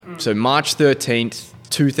So March 13th,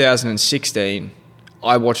 2016,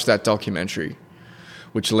 I watched that documentary,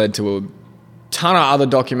 which led to a ton of other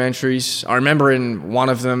documentaries. I remember in one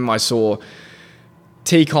of them I saw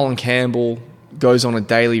T. Colin Campbell goes on a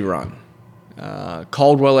daily run.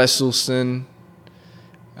 Caldwell Esselstyn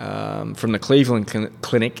from the Cleveland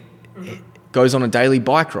Clinic goes on a daily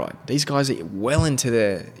bike ride. These guys are well into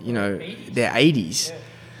their 80s. Yeah.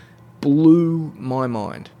 Blew my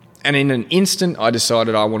mind. And in an instant, I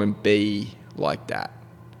decided I want to be like that.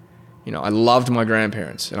 I loved my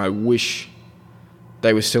grandparents, and I wish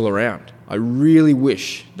they were still around. I really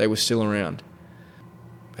wish they were still around.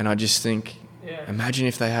 And I just think, imagine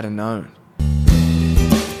if they had known.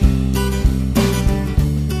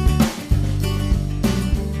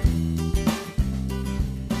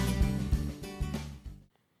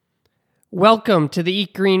 Welcome to the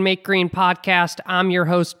Eat Green, Make Green podcast. I'm your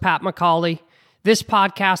host, Pat McCauley. This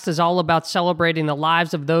podcast is all about celebrating the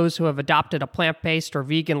lives of those who have adopted a plant-based or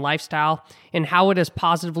vegan lifestyle and how it has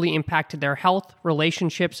positively impacted their health,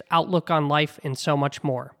 relationships, outlook on life, and so much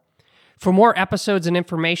more. For more episodes and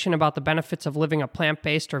information about the benefits of living a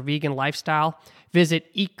plant-based or vegan lifestyle,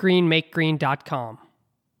 visit eatgreenmakegreen.com.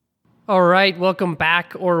 All right, welcome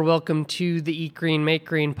back or welcome to the Eat Green, Make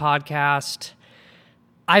Green podcast.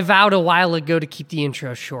 I vowed a while ago to keep the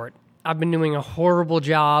intro short. I've been doing a horrible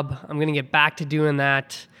job. I'm going to get back to doing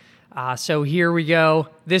that. So here we go.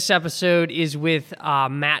 This episode is with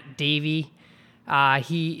Matt Davey.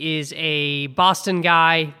 He is a Boston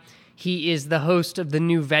guy. He is the host of the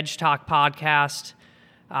new Veg Talk podcast,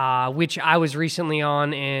 which I was recently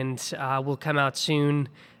on and will come out soon.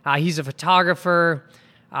 He's a photographer,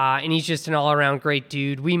 and he's just an all-around great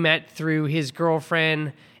dude. We met through his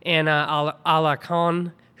girlfriend, Anna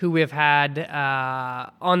Alarcon, who we've had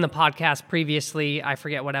on the podcast previously. I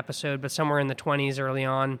forget what episode, but somewhere in the 20s early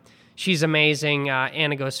on. She's amazing.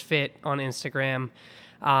 Anna Goes Fit on Instagram.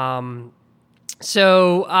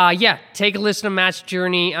 Take a listen to Matt's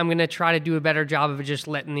journey. I'm going to try to do a better job of just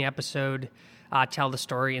letting the episode tell the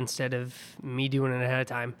story instead of me doing it ahead of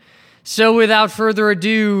time. So without further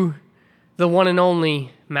ado, the one and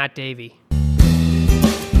only Matt Davey.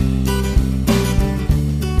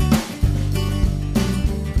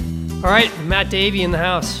 All right, Matt Davey in the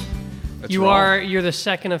house. You're the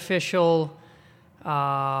second official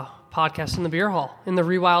podcast in the beer hall, in the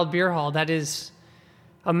Rewild Beer Hall. That is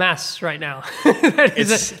a mess right now.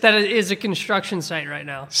 that is a construction site right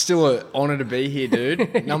now. Still an honor to be here,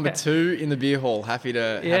 dude. Number 2 in the beer hall. Happy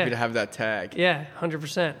to have that tag. Yeah,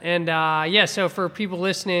 100%. And so for people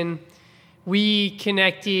listening, we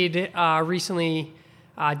connected recently.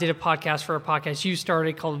 Did a podcast for a podcast you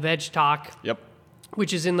started called Veg Talk. Yep.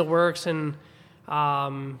 Which is in the works and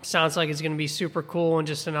sounds like it's going to be super cool and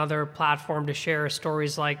just another platform to share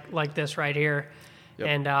stories like this right here.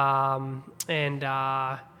 Yep.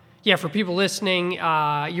 For people listening,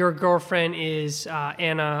 your girlfriend is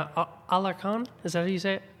Anna Alarcon. Is that how you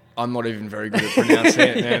say it? I'm not even very good at pronouncing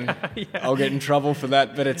it, man. Yeah. I'll get in trouble for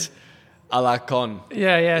that, but it's Alarcon.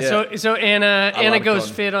 Yeah. So Anna Goes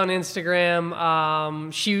Fit on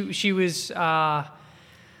Instagram. She was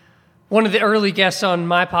one of the early guests on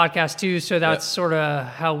my podcast too, so that's sort of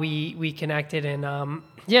how we connected. And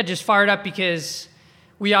just fired up because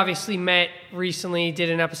we obviously met recently, did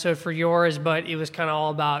an episode for yours, but it was kind of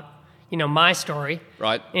all about my story,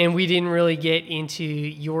 right? And we didn't really get into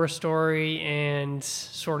your story and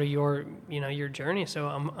sort of your journey. So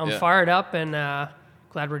I'm fired up and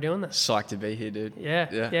glad we're doing this. Psyched to be here, dude.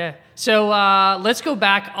 Yeah. So let's go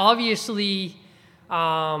back. Obviously.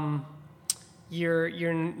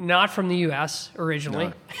 You're not from the U.S.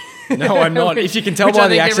 originally. No, I'm not. If you can tell by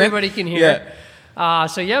the accent, everybody can hear.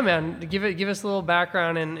 Yeah. Man, give us a little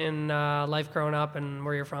background in life growing up and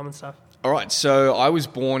where you're from and stuff. All right. So I was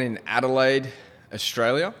born in Adelaide,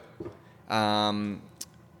 Australia.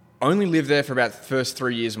 Only lived there for about the first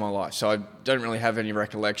 3 years of my life, so I don't really have any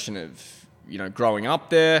recollection of growing up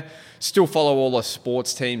there. Still follow all the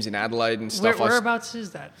sports teams in Adelaide and stuff. Whereabouts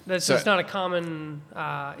is that? That's just not a common...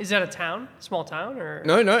 is that a town? Small town? Or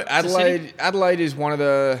No. Adelaide is one of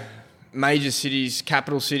the major cities,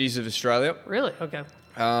 capital cities of Australia. Really? Okay.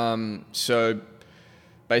 So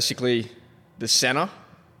basically the centre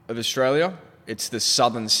of Australia, it's the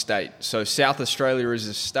southern state. So South Australia is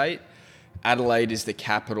a state. Adelaide is the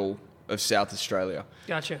capital of South Australia.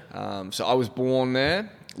 Gotcha. So I was born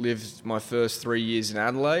there. Lived my first 3 years in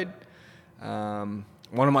Adelaide. One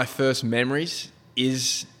of my first memories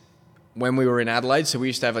is when we were in Adelaide. So we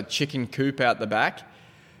used to have a chicken coop out the back.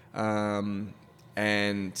 And,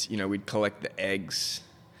 we'd collect the eggs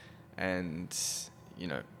and,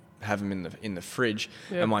 have them in the fridge.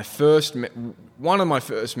 Yeah. And one of my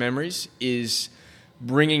first memories is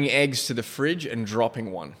bringing eggs to the fridge and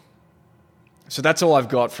dropping one. So that's all I've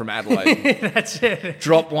got from Adelaide. That's it.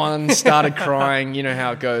 Dropped one, started crying. You know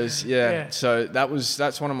how it goes. Yeah. So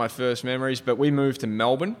that's one of my first memories. But we moved to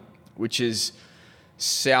Melbourne, which is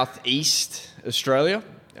southeast Australia,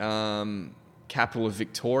 capital of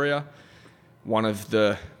Victoria, one of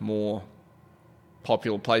the more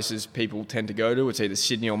popular places people tend to go to. It's either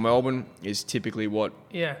Sydney or Melbourne is typically what.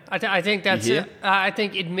 Yeah, I think that's You it. hear? I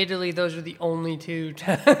think, admittedly, those are the only two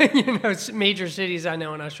major cities I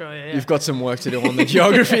know in Australia. Yeah. You've got some work to do on the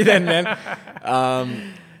geography then,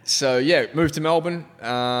 man. So yeah, moved to Melbourne.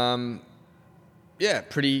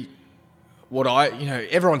 Pretty.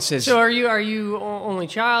 Everyone says. So are you only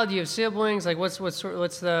child? Do you have siblings? Like what's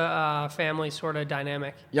the family sort of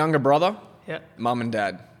dynamic? Younger brother, Yeah, mum and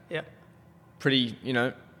dad. yeah,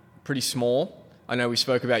 Pretty small. I know we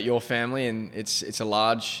spoke about your family, and it's a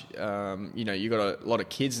large. You got a lot of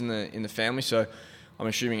kids in the family, so I'm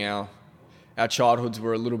assuming our childhoods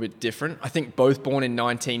were a little bit different. I think both born in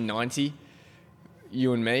 1990,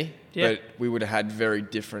 you and me, Yeah. but we would have had very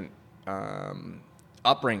different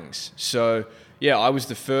upbringings. So yeah, I was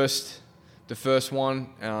the first one.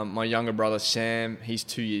 My younger brother Sam, he's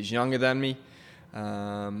 2 years younger than me.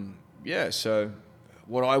 So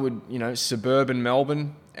what I would, suburban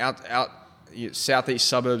Melbourne, out southeast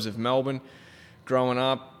suburbs of Melbourne, growing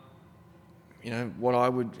up, what I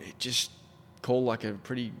would just call like a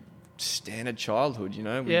pretty standard childhood,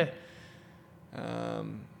 yeah.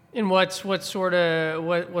 And what's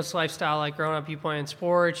lifestyle like growing up? You playing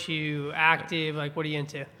sports? You active? Like what are you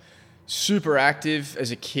into? Super active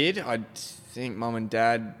as a kid. I think mum and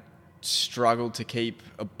dad struggled to keep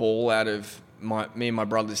a ball out of me and my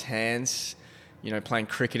brother's hands. Playing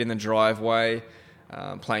cricket in the driveway,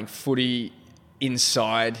 playing footy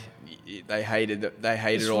inside. They hated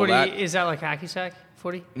all Footy, that. is that like hacky sack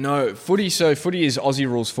footy? No, footy. So footy is Aussie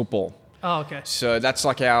rules football. Oh, okay. So that's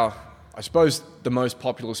like I suppose, the most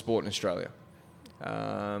popular sport in Australia.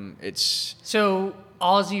 It's So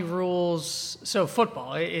Aussie rules. So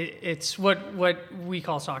football. It's what we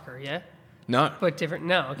call soccer. Yeah. no. But different.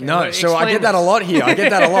 No. Okay. No, Well, so I explain get that a this. lot here. I get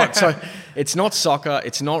that a lot. So it's not soccer,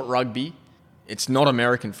 it's not rugby, it's not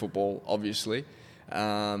American football, obviously.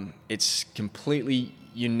 It's completely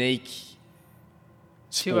unique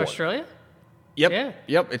sport. To Australia. Yep. Yeah.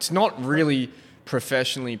 Yep. It's not really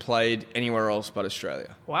professionally played anywhere else but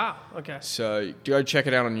Australia. Wow. Okay. So go check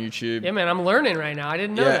it out on YouTube. Yeah, man. I'm learning right now. I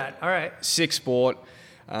didn't know Yeah. that. All right. Sick sport.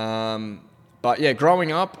 But yeah,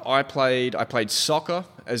 growing up, I played soccer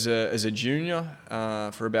as a junior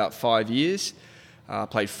for about 5 years.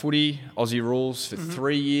 Played footy, Aussie rules for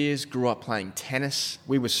 3 years. Grew up playing tennis.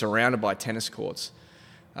 We were surrounded by tennis courts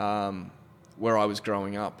where I was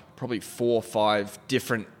growing up. Probably 4 or 5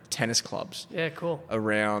 different tennis clubs Yeah. Cool.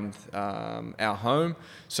 around our home.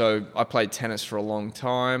 So I played tennis for a long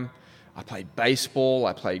time. I played baseball.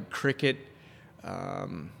 I played cricket,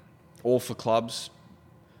 all for clubs.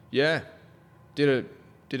 Yeah, did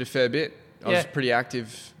a fair bit. I was Yeah. pretty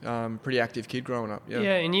active kid growing up. Yeah.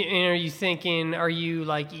 Yeah. And are you thinking? Are you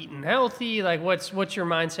like eating healthy? Like what's your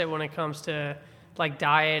mindset when it comes to like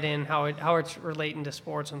diet and how it's relating to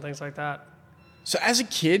sports and things like that? So as a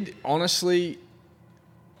kid, honestly,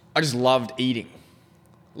 I just loved eating.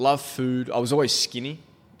 Loved food. I was always skinny,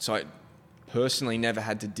 so I personally never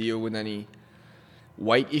had to deal with any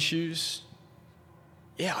weight issues.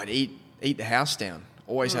 Yeah, I'd eat the house down.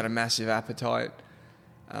 Always had a massive appetite.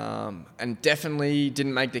 And definitely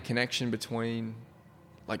didn't make the connection between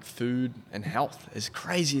like food and health. As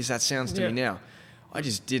crazy as that sounds to me now, I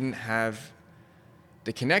just didn't have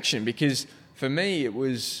the connection because for me it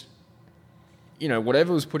was,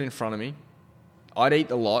 whatever was put in front of me, I'd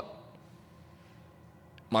eat a lot.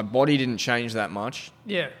 My body didn't change that much,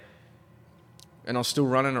 Yeah. and I was still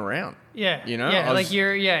running around. Yeah. I like was-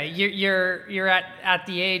 you're at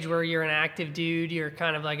the age where you're an active dude. You're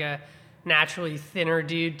kind of like a naturally thinner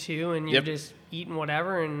dude too, and you're Yep. just eating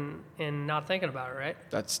whatever and not thinking about it, right?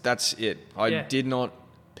 That's it. I Yeah. did not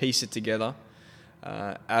piece it together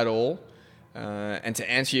at all. And to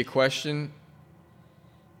answer your question,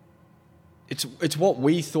 it's what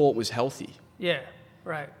we thought was healthy, Yeah.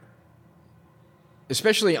 Right.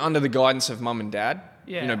 especially under the guidance of mum and dad.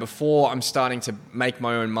 Yeah. Before I'm starting to make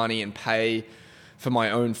my own money and pay for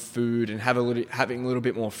my own food and having a little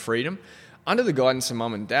bit more freedom, under the guidance of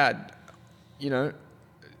mum and dad,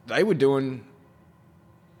 they were doing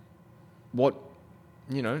what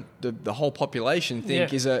the whole population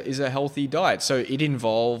think Yeah. is a healthy diet. So it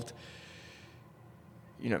involved,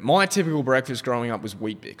 my typical breakfast growing up was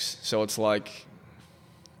Weet Bix. So it's like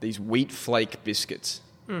these wheat flake biscuits.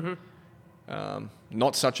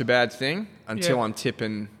 Not such a bad thing until I'm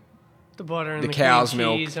tipping the butter and the the cow's cream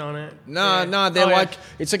milk cheese on it. No, they're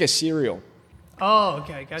it's like a cereal. Oh,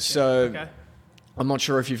 okay, gotcha. So okay. I'm not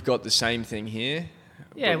sure if you've got the same thing here.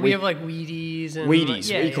 Yeah, we have like Wheaties and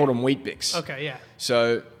Wheaties. We call them Wheat Bix. Okay, yeah.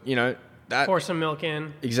 So that Pour some milk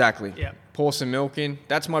in. exactly. Yep. Pour some milk in.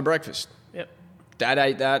 That's my breakfast. Yep. Dad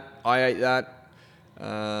ate that. I ate that,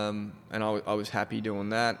 and I was happy doing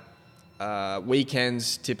that.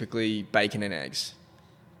 Weekends typically bacon and eggs.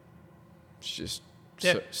 It's just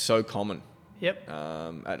so common. Yep.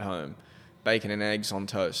 At home, bacon and eggs on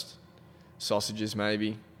toast, sausages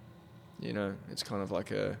maybe. It's kind of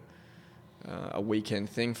like a weekend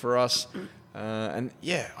thing for us. And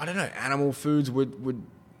I don't know. Animal foods would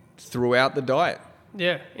throughout the diet.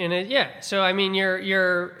 Yeah, and so I mean,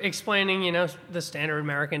 you're explaining, the standard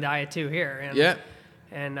American diet too here. And,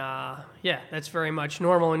 And that's very much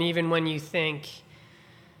normal. And even when you think,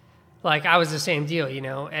 like I was the same deal,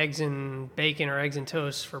 eggs and bacon or eggs and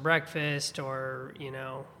toast for breakfast, or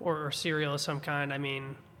or cereal of some kind. I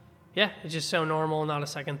mean, it's just so normal, not a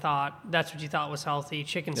second thought. That's what you thought was healthy.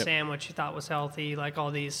 Chicken sandwich you thought was healthy, like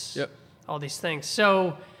all these things.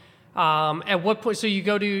 So, at what point? So do you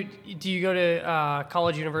go to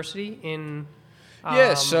college, university in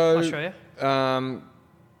Australia?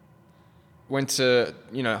 Went to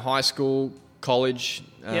high school, college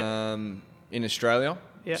in Australia.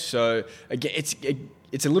 Yeah. So again,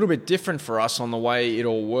 it's a little bit different for us on the way it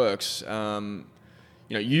all works.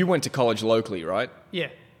 You went to college locally, right? Yeah.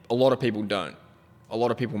 A lot of people don't. A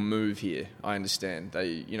lot of people move here. I understand.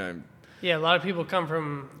 They, Yeah, a lot of people come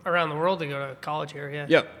from around the world to go to college here. Yeah.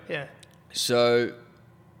 Yep. Yeah. So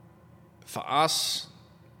for us,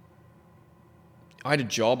 I had a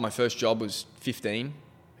job. My first job was 15.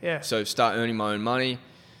 Yeah. So start earning my own money.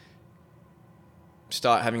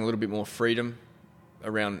 Start having a little bit more freedom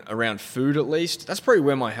around food, at least. That's probably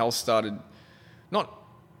where my health started, not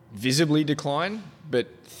visibly decline, but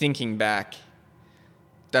thinking back,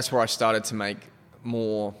 that's where I started to make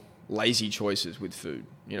more lazy choices with food.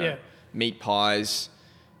 Meat pies,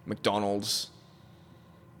 McDonald's.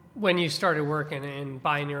 When you started working and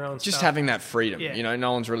buying your own stuff. Just having that freedom. Yeah.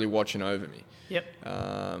 No one's really watching over me. Yep.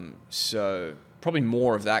 So probably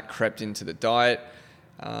more of that crept into the diet.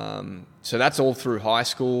 So that's all through high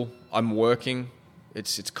school. I'm working.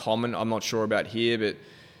 It's common. I'm not sure about here, but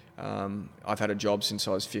I've had a job since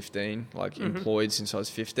I was 15, employed since I was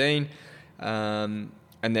 15.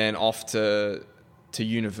 And then off to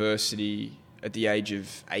university at the age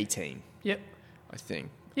of 18. Yep. I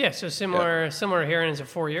think. Yeah, so similar here, and is it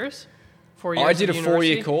 4 years? 4 years. I did a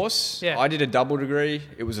university? 4-year course. Yeah. I did a double degree.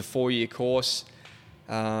 It was a 4-year course.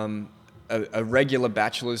 A regular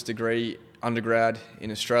bachelor's degree, undergrad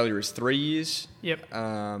in Australia, is 3 years. Yep.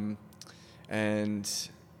 And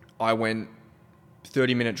I went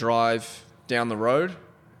 30-minute drive down the road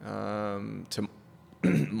to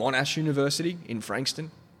Monash University in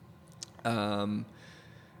Frankston.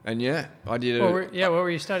 I did what were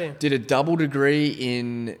you studying? Did a double degree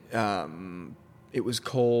in, it was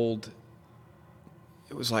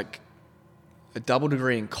like a double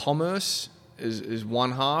degree in commerce is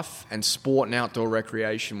one half, and sport and outdoor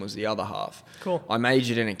recreation was the other half. Cool. I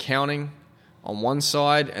majored in accounting on one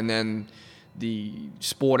side, and then the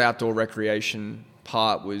sport outdoor recreation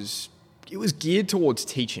part was geared towards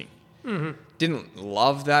teaching. Mm-hmm. Didn't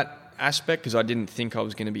love that aspect because I didn't think I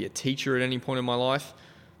was going to be a teacher at any point in my life.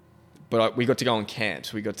 But we got to go on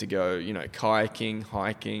camps. We got to go, kayaking,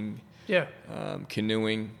 hiking,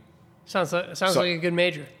 canoeing. Sounds like a good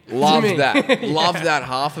major. Loved that. Loved that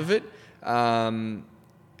half of it. And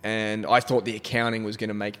I thought the accounting was going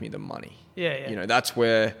to make me the money. Yeah. That's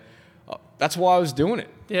why I was doing it.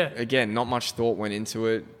 Yeah. Again, not much thought went into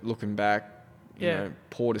it. Looking back,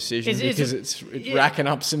 poor decision because it's racking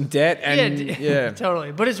up some debt. And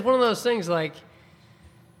totally. But it's one of those things, like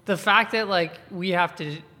the fact that we have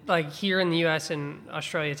to, here in the U.S. and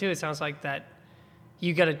Australia too, it sounds like that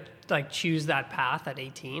you got to choose that path at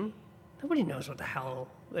 18. Nobody knows what the hell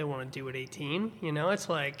they want to do at 18. It's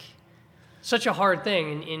such a hard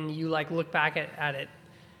thing, and you look back at it.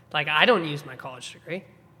 I don't use my college degree.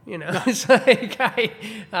 It's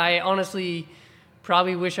I honestly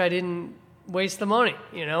probably wish I didn't waste the money.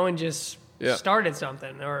 And just started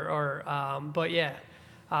something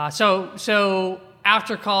So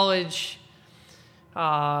after college.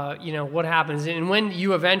 What happens, and when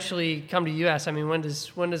you eventually come to U.S. I mean, when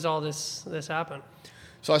does all this happen?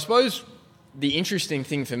 So I suppose the interesting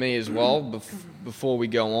thing for me as well, before we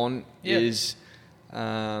go on, is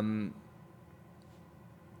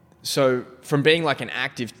so from being an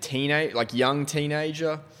active young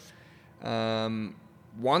teenager,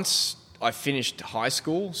 Once I finished high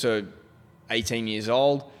school, so 18 years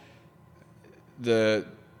old, the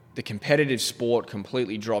competitive sport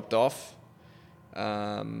completely dropped off,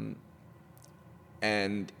 and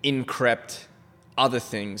in crept other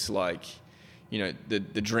things like,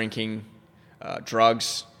 the drinking,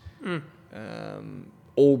 drugs,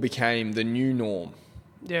 all became the new norm.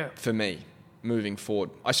 Yeah. For me, moving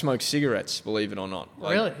forward. I smoke cigarettes, believe it or not.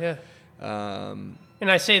 Really? Yeah.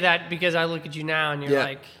 And I say that because I look at you now and you're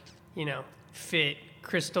like, fit,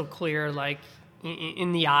 crystal clear, like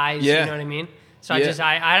in the eyes. Yeah. You know what I mean? So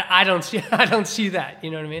I don't see that.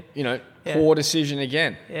 You know what I mean? Poor decision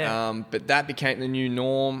again. Yeah. But that became the new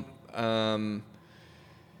norm. I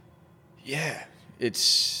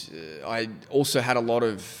also had a lot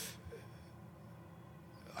of,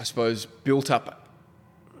 I suppose, built up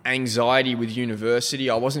anxiety with university.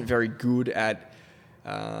 I wasn't very good at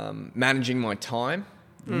managing my time.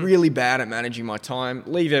 Really bad at managing my time.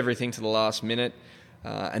 Leave everything to the last minute.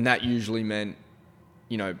 And that usually meant,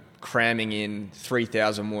 cramming in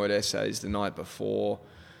 3,000 word essays the night before,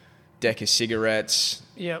 deck of cigarettes,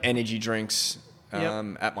 energy drinks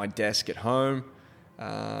at my desk at home.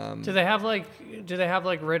 Do they have like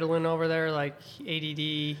Ritalin over there, like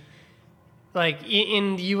ADD? Like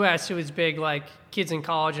in the U.S., it was big, like kids in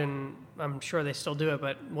college, and I'm sure they still do it.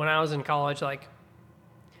 But when I was in college, like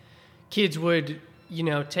kids would,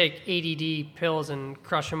 take ADD pills and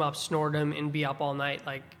crush them up, snort them, and be up all night,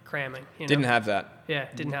 like cramming. Didn't have that. Yeah,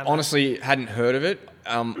 didn't have Honestly, hadn't heard of it.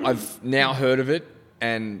 I've now heard of it,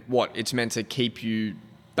 and it's meant to keep you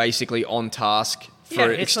basically on task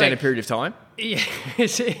for an extended period of time. Yeah,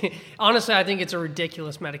 honestly, I think it's a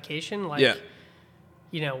ridiculous medication. Like,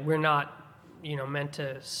 we're not, meant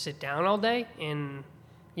to sit down all day. And,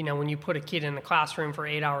 when you put a kid in the classroom for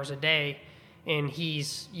 8 hours a day and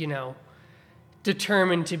he's,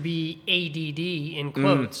 determined to be ADD in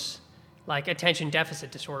quotes, like attention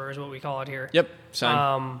deficit disorder is what we call it here. Yep,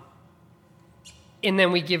 same. And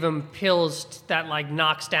then we give him pills that like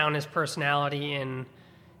knocks down his personality and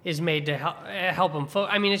is made to help him.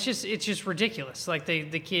 I mean, it's just ridiculous. Like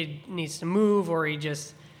the kid needs to move, or he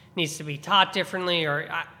just needs to be taught differently. Or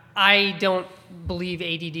I don't believe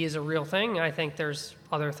ADD is a real thing. I think there's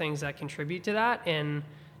other things that contribute to that, and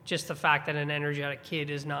just the fact that an energetic kid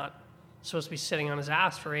is not supposed to be sitting on his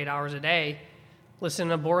ass for 8 hours a day, listening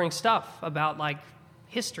to boring stuff about like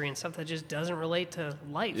history and stuff that just doesn't relate to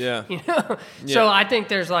life. Yeah. So I think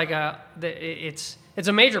there's like it's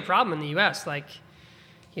a major problem in the U.S. Like,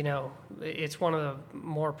 it's one of the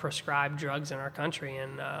more prescribed drugs in our country,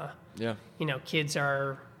 and kids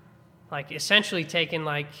are like essentially taking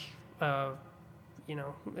like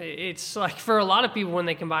it's like for a lot of people when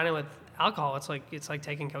they combine it with alcohol, it's like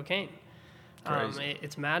taking cocaine.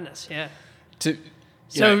 It's madness. Yeah. So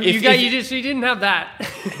you didn't have that.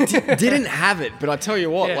 Didn't have it, but I tell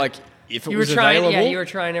you what, like if it was available, you were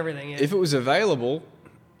trying everything. Yeah. If it was available,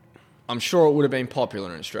 I'm sure it would have been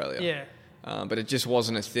popular in Australia. Yeah. But it just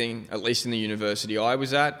wasn't a thing, at least in the university I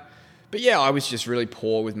was at. But I was just really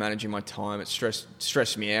poor with managing my time. It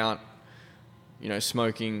stressed me out.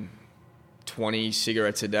 Smoking 20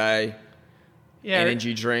 cigarettes a day,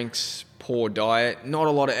 energy drinks, poor diet, not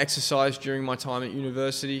a lot of exercise during my time at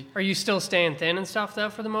university. Are you still staying thin and stuff, though,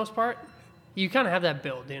 for the most part? You kind of have that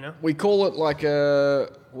build, We call it like a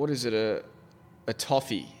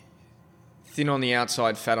toffee. Thin on the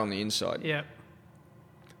outside, fat on the inside. Yeah.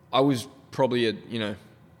 I was probably a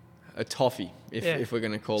toffee, if we're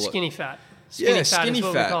going to call it. Skinny fat. Skinny fat is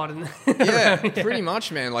what fat. we call it. Pretty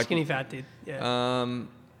much, man. Like skinny fat, dude. Yeah.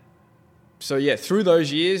 So through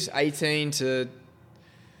those years, 18 to,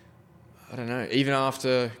 I don't know, even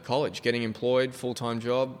after college, getting employed, full-time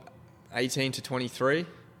job, 18 to 23,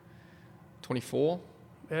 24,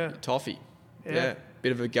 toffee. Yeah.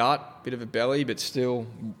 Bit of a gut, bit of a belly, but still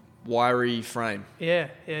wiry frame. Yeah.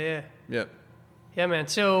 Yep. Yeah, man.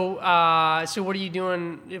 So what are you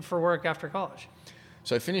doing for work after college?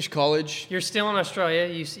 So I finished college. You're still in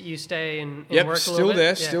Australia. You stay and work a little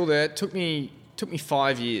bit? Still there. Took me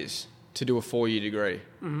 5 years to do a 4-year degree.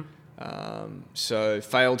 Mm-hmm. So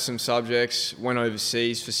failed some subjects, went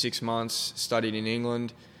overseas for 6 months, studied in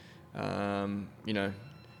England.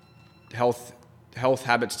 Health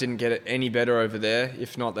habits didn't get it any better over there.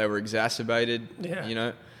 If not, they were exacerbated.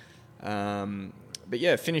 Yeah.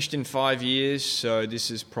 But finished in 5 years. So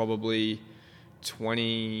this is probably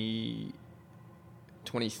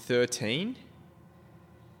 2013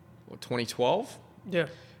 or 2012. Yeah.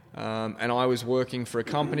 And I was working for a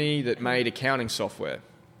company that made accounting software.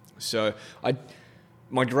 So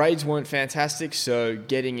my grades weren't fantastic, so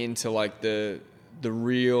getting into like the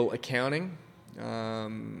real accounting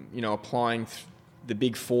Applying the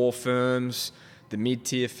big four firms, the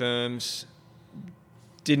mid-tier firms.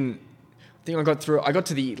 I think I got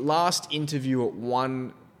to the last interview at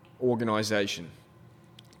one organisation.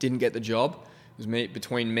 Didn't get the job. It was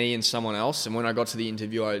between me and someone else. And when I got to the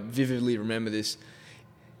interview, I vividly remember this.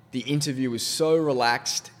 The interview was so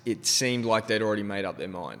relaxed, it seemed like they'd already made up their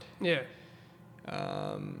mind. Yeah.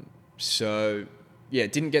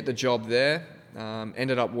 Didn't get the job there.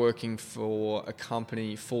 Ended up working for a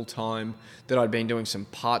company full-time that I'd been doing some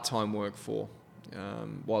part-time work for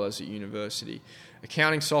while I was at university.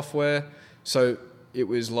 Accounting software. So it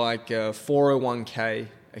was like a 401k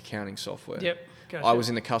accounting software. Yep. Gotcha. I was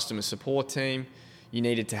in the customer support team. You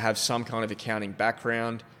needed to have some kind of accounting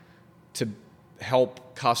background to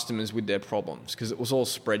help customers with their problems because it was all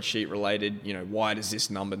spreadsheet related. Why does this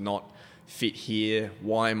number not fit here?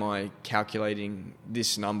 Why am I calculating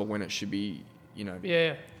this number when it should be,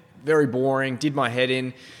 very boring. Did my head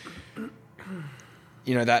in.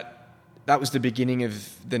 That was the beginning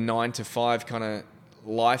of the 9 to 5 kind of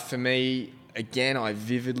life for me. Again, I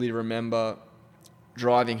vividly remember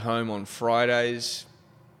driving home on Fridays,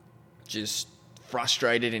 just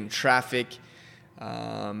frustrated in traffic,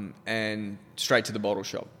 and straight to the bottle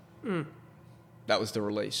shop. That was the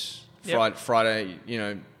release. Yep. Friday,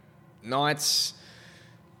 nights,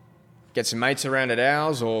 get some mates around at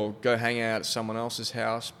ours or go hang out at someone else's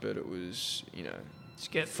house. But it was,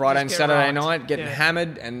 Friday and Saturday night getting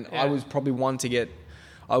hammered, and I was probably one to get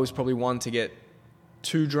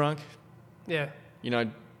too drunk. Yeah. I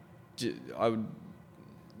would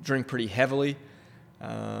drink pretty heavily.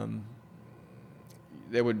 There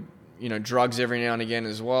would, drugs every now and again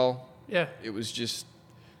as well. Yeah. It was just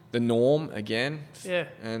the norm again. Yeah.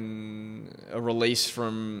 And a release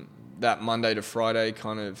from that Monday to Friday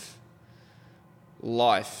kind of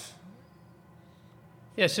life.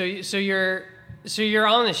 Yeah. So you're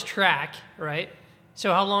on this track, right?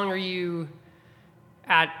 So how long are you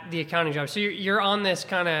at the accounting job? So you're on this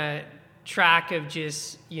kind of track of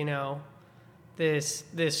just, this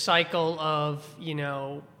cycle of,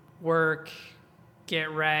 work,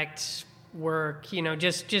 get wrecked, work,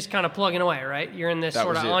 just kind of plugging away, right? You're in this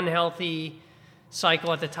sort of unhealthy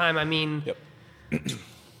cycle at the time. I mean, yep.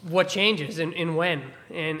 What changes and when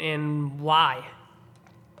and why?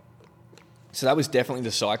 So that was definitely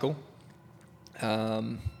the cycle.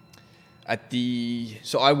 So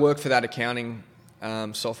I worked for that accounting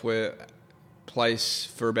software place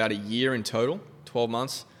for about a year in total, 12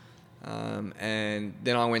 months. And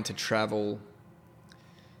then I went to travel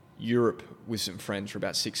Europe with some friends for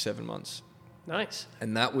about 6-7 months. Nice.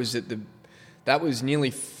 And that was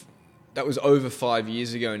over 5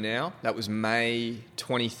 years ago now. That was May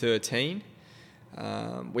 2013.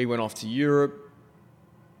 We went off to Europe,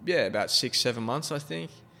 about 6-7 months, I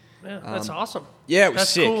think. Yeah, that's awesome. Yeah, it was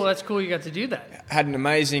that's sick. Cool. That's cool. You got to do that. Had an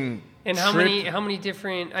amazing And trip. how many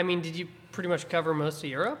different? I mean, did you pretty much cover most of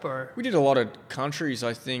Europe, or We did a lot of countries.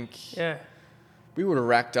 I think yeah, we would have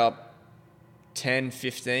racked up 10,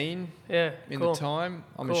 15 yeah, in cool. the time.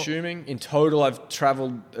 I'm Cool. assuming in total I've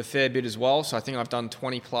traveled a fair bit as well. So I think I've done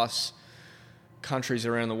 20 plus countries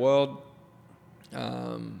around the world,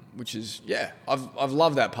 which is I've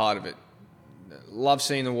loved that part of it. Love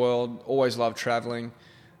seeing the world. Always loved traveling.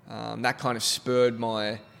 That kind of spurred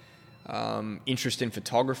my interest in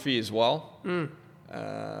photography as well,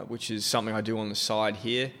 which is something I do on the side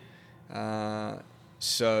here.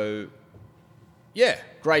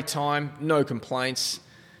 Great time, no complaints.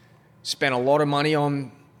 Spent a lot of money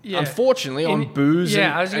on, unfortunately, on booze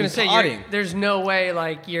and I was going to say, partying. there's no way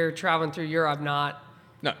like you're traveling through Europe not.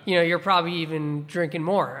 No. You're probably even drinking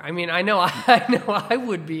more. I mean, I know I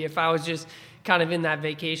would be if I was just kind of in that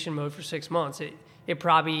vacation mode for 6 months. It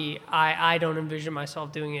probably, I don't envision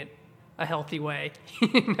myself doing it a healthy way.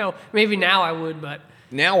 Maybe now I would, but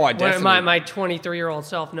Now I definitely... my 23-year-old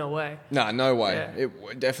self, no way. No way. Yeah.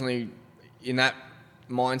 It definitely, in that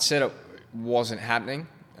mindset, it wasn't happening.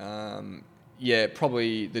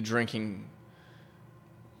 Probably the drinking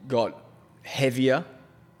got heavier.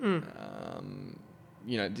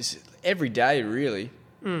 This every day, really.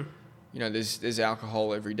 There's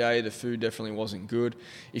alcohol every day. The food definitely wasn't good.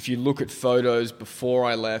 If you look at photos before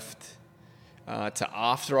I left to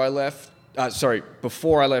after I left,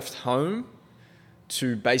 before I left home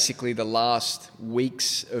to basically the last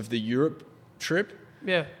weeks of the Europe trip,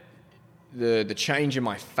 the change in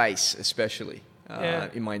my face, especially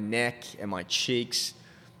in my neck and my cheeks,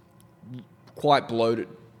 quite bloated.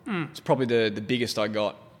 It's probably the biggest I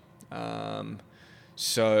got.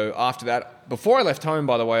 So after that, before I left home,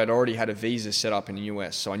 by the way, I'd already had a visa set up in the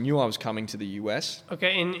US. So I knew I was coming to the US.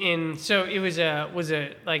 Okay, and so it was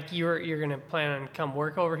like you're gonna plan on come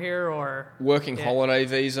work over here or Working holiday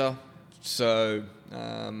visa. So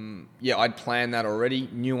I'd planned that already.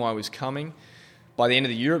 Knew I was coming. By the end of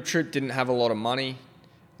the Europe trip, didn't have a lot of money,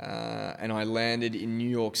 and I landed in New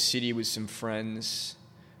York City with some friends.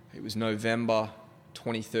 It was November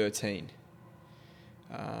 2013.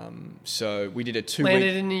 So we did a 2 week.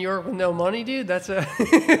 Landed in New York with no money, dude. That's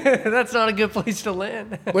that's not a good place to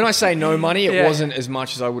land. When I say no money, it wasn't as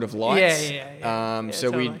much as I would have liked. Yeah,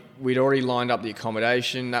 So totally. we'd already lined up the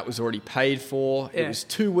accommodation. That was already paid for. Yeah. It was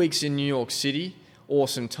 2 weeks in New York City.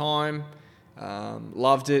 Awesome time.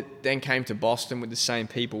 Loved it. Then came to Boston with the same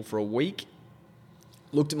people for a week.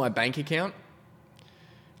 Looked at my bank account.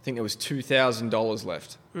 I think there was $2,000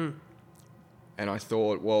 left. And I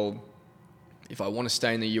thought, well, if I want to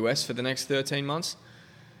stay in the US for the next 13 months,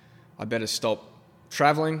 I better stop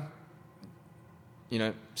traveling.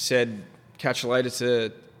 Said catch you later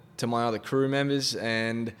to my other crew members,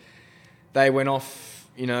 and they went off.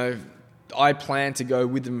 I planned to go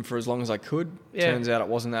with them for as long as I could. Yeah. Turns out it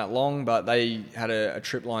wasn't that long, but they had a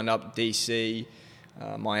trip lined up: DC,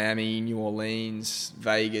 Miami, New Orleans,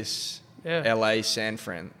 Vegas, LA, San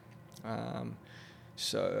Fran.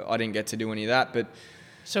 So I didn't get to do any of that, but.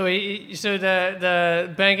 So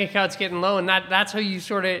the bank account's getting low, and that's how you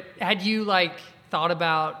sort of had you like thought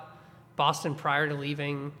about Boston prior to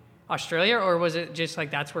leaving Australia, or was it just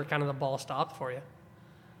like that's where kind of the ball stopped for you?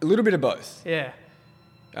 A little bit of both. Yeah.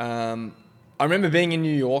 I remember being in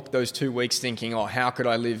New York those 2 weeks thinking, oh, how could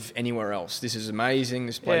I live anywhere else? This is amazing.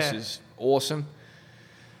 This place is awesome.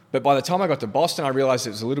 But by the time I got to Boston, I realized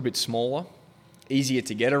it was a little bit smaller, easier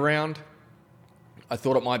to get around. I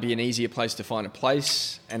thought it might be an easier place to find a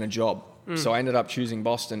place and a job. So I ended up choosing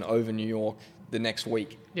Boston over New York the next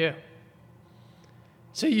week. Yeah.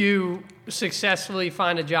 So you successfully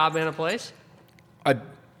find a job in a place? I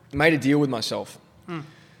made a deal with myself.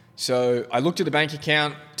 So I looked at the bank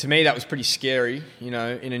account. To me, that was pretty scary, in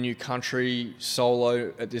a new country,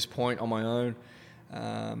 solo at this point on my own.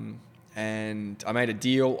 And I made a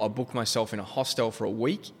deal. I booked myself in a hostel for a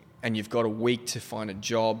week, and you've got a week to find a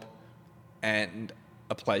job and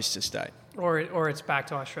a place to stay. Or it's back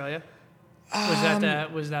to Australia?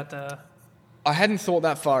 Was that the I hadn't thought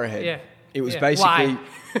that far ahead. Yeah. It was basically,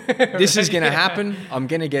 Why? this is going to happen. I'm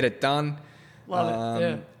going to get it done. Love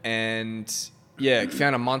it. And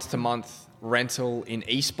found a month-to-month rental in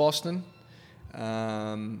East Boston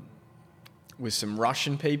with some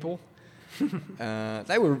Russian people.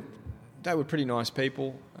 They were pretty nice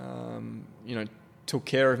people. Took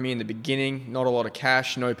care of me in the beginning. Not a lot of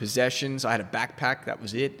cash, no possessions. I had a backpack. That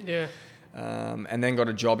was it. Yeah. And then got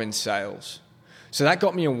a job in sales. So that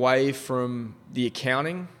got me away from the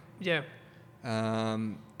accounting. Yeah.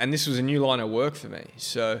 And this was a new line of work for me.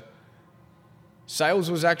 So sales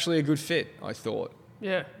was actually a good fit, I thought.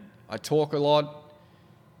 Yeah. I talk a lot.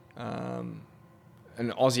 An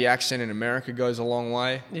Aussie accent in America goes a long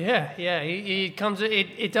way. Yeah.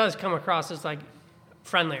 It does come across as like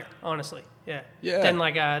friendlier, honestly. Yeah. Yeah.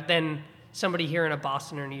 Than somebody hearing a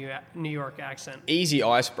Boston or New York accent. Easy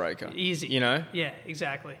icebreaker. Easy. Yeah,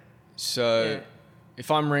 exactly. So if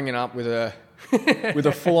I'm ringing up with a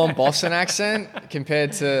full-on Boston accent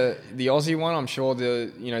compared to the Aussie one, I'm sure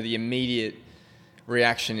the immediate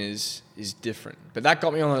reaction is different. But that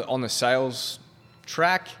got me on the sales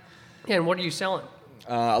track. Yeah, and what are you selling?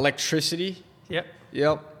 Electricity.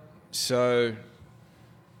 Yep. So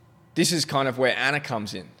this is kind of where Anna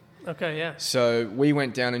comes in. Okay, yeah. So we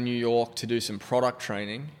went down to New York to do some product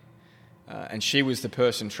training, and she was the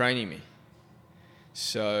person training me.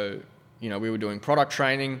 So, we were doing product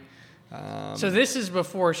training. So this is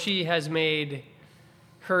before she has made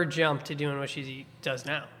her jump to doing what she does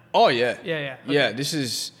now. Oh, yeah. Yeah. Okay. Yeah, this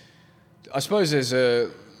is... I suppose there's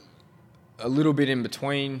a little bit in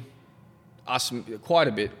between us, quite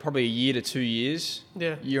a bit, probably a year to 2 years,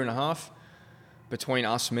 year and a half, between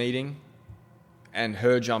us meeting and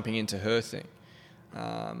her jumping into her thing.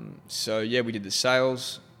 We did the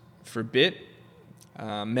sales for a bit,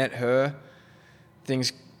 met her,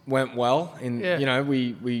 things went well, and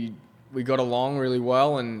we got along really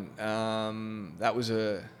well, and that was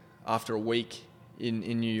after a week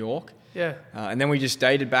in New York. Yeah. And then we just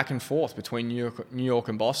dated back and forth between New York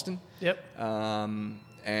and Boston. Yep.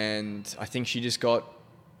 And I think she got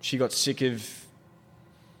sick of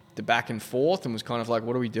the back and forth and was kind of like,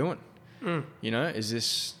 what are we doing? Is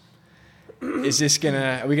this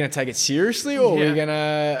are we gonna take it seriously, or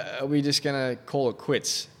are we just gonna call it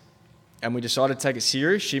quits? And we decided to take it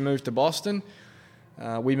serious. She moved to Boston.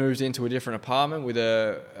 we moved into a different apartment with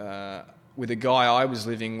a guy I was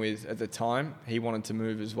living with at the time. He wanted to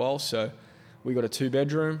move as well, so we got a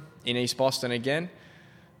 2-bedroom in East Boston again,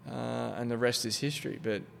 and the rest is history.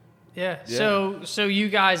 But yeah. So you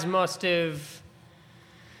guys must have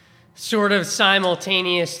sort of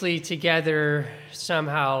simultaneously together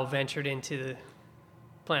somehow ventured into the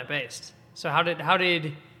plant-based. So how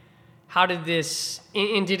did this,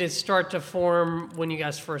 and did it start to form when you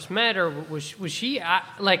guys first met, or was she,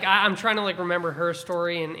 I'm trying to remember her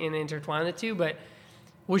story and intertwine the two, but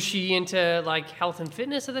was she into health and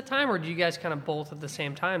fitness at the time, or did you guys kind of both at the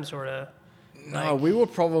same time sort of? No, we were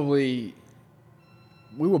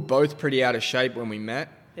both pretty out of shape when we met.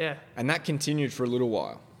 Yeah. And that continued for a little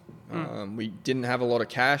while. We didn't have a lot of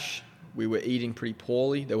cash. We were eating pretty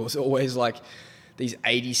poorly. There was always these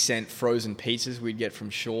 80-cent frozen pizzas we'd get from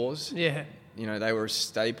Shaw's. Yeah. They were a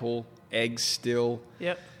staple. Eggs still.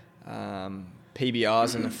 Yep.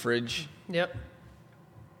 PBRs in the fridge. Yep.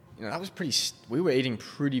 That was we were eating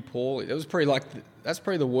pretty poorly. That was that's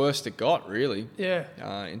probably the worst it got, really. Yeah.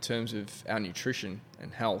 In terms of our nutrition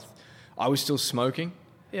and health. I was still smoking.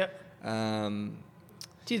 Yep.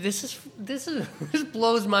 Dude, this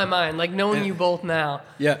blows my mind. Knowing you both now.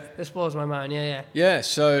 Yeah. This blows my mind. Yeah. Yeah.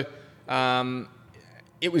 So,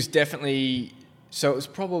 it was definitely. So it was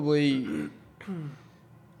probably.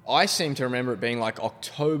 I seem to remember it being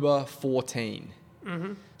October 14.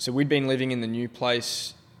 Mm-hmm. So we'd been living in the new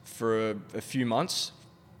place for a few months,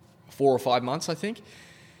 4 or 5 months, I think,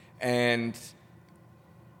 and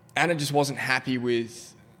Anna just wasn't happy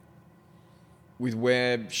with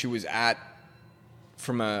where she was at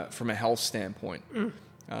from a health standpoint.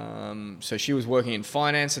 So she was working in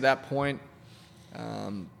finance at that point,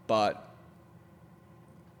 but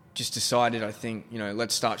just decided, I think,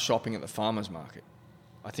 let's start shopping at the farmer's market.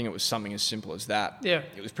 I think it was something as simple as that. Yeah.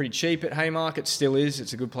 It was pretty cheap at Haymarket, still is.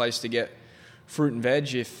 It's a good place to get fruit and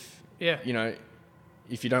veg if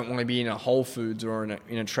you don't want to be in a Whole Foods or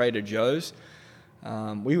in a Trader Joe's.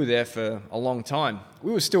 We were there for a long time.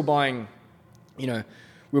 We were still buying, we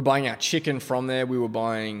were buying our chicken from there. We were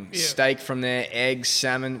buying steak from there, eggs,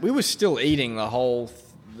 salmon. We were still eating the whole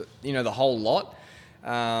lot.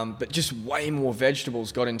 But just way more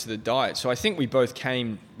vegetables got into the diet. So I think we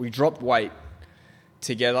dropped weight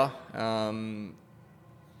together,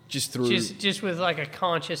 just through... Just with a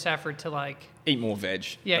conscious effort to eat more veg,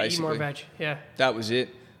 Yeah, basically. eat more veg, yeah. That was it.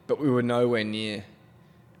 But we were nowhere near...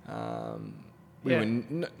 were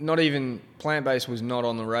not even... Plant-based was not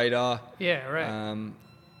on the radar. Yeah, right.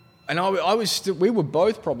 And I was still... We were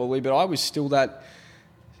both probably, but I was still that,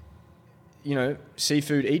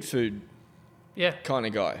 seafood, eat food kind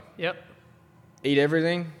of guy. Yep. Eat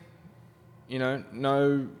everything,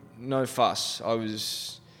 no fuss. I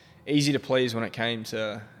was easy to please when it came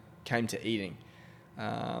to eating.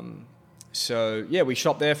 So we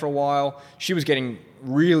shopped there for a while. She was getting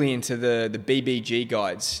really into the BBG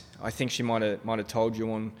guides. I think she might have told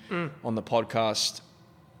you on the podcast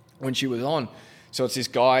when she was on. So it's this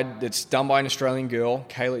guide that's done by an Australian girl,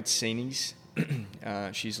 Kayla Tsini's.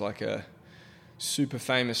 She's a super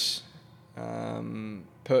famous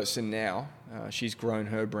person now. She's grown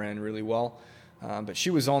her brand really well. But she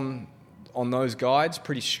was on those guides,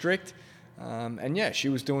 pretty strict. And she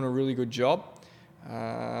was doing a really good job.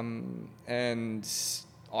 And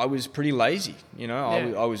I was pretty lazy,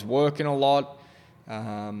 I was working a lot,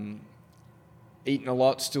 eating a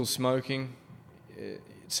lot, still smoking.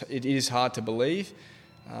 It is hard to believe.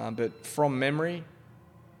 But from memory,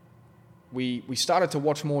 we started to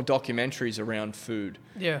watch more documentaries around food.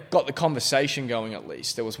 Yeah. Got the conversation going at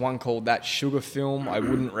least. There was one called That Sugar Film. I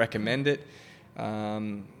wouldn't recommend it.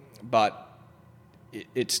 But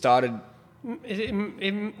it started...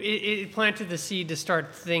 It planted the seed to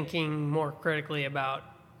start thinking more critically about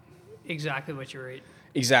exactly what you're eating.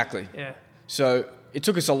 Exactly. Yeah. So it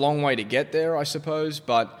took us a long way to get there, I suppose,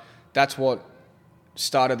 but that's what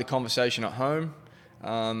started the conversation at home.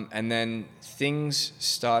 And then things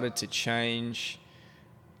started to change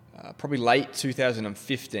probably late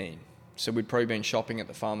 2015. So we'd probably been shopping at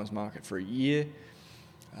the farmer's market for a year.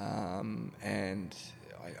 And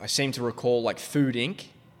I seem to recall Food Inc.,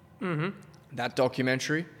 that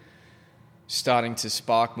documentary, starting to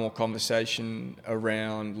spark more conversation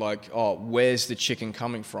around where's the chicken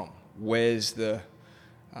coming from? Where's the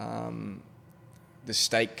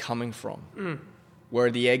steak coming from? Where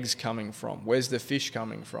are the eggs coming from? Where's the fish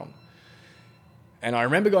coming from? And I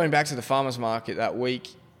remember going back to the farmer's market that week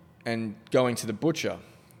and going to the butcher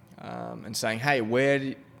and saying, hey, where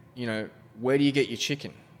do you get your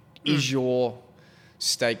chicken? Is your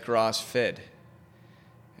steak grass-fed?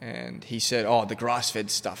 And he said, the grass-fed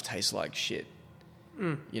stuff tastes like shit.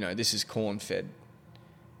 This is corn fed.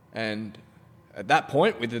 And at that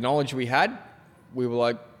point, with the knowledge we had, we were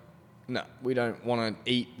like, no, we don't want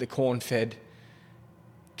to eat the corn fed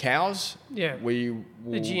cows. Yeah. The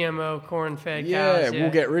GMO corn fed cows. Yeah, we'll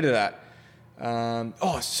get rid of that.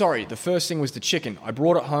 The first thing was the chicken. I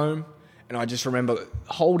brought it home, and I just remember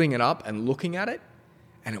holding it up and looking at it,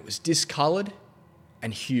 and it was discolored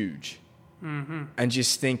and huge. Mm-hmm. And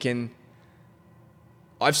just thinking,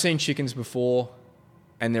 I've seen chickens before,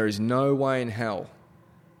 and there is no way in hell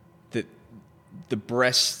that the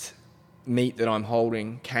breast meat that I'm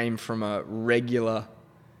holding came from a regular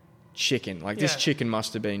chicken. Like, this chicken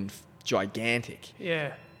must have been gigantic.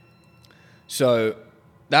 Yeah. So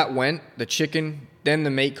that went, the chicken. Then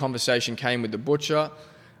the meat conversation came with the butcher.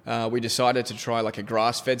 We decided to try like a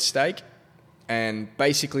grass-fed steak. And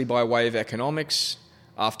basically by way of economics,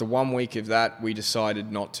 after 1 week of that, we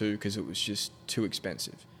decided not to because it was just too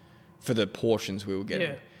expensive for the portions we were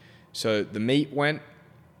getting. Yeah. So the meat went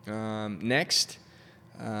next.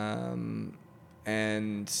 And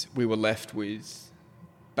we were we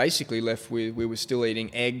were still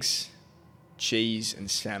eating eggs, cheese,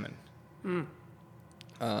 and salmon.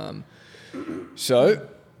 So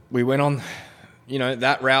we went on,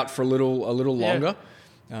 that route for a little longer.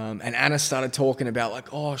 And Anna started talking about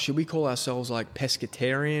like, oh, should we call ourselves like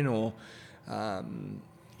pescatarian or,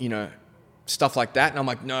 stuff like that? And I'm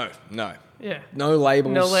like, no. Yeah. No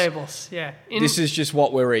labels. No labels. Yeah. This is just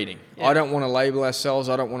what we're eating. Yeah. I don't want to label ourselves.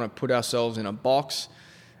 I don't want to put ourselves in a box.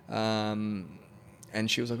 And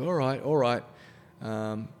she was like, all right.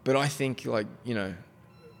 But I think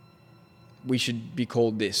we should be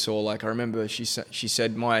called this. Or like, I remember she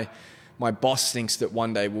said, my boss thinks that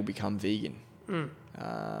one day we'll become vegan.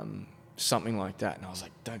 Something like that. And I was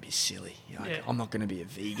like, don't be silly. I'm not going to be a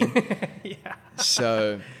vegan. Yeah.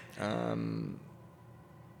 So,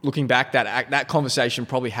 looking back, that conversation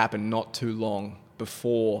probably happened not too long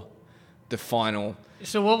before the final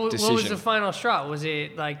So what was decision. the final straw? Was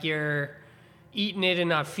it like you're eating it and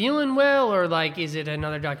not feeling well, or like is it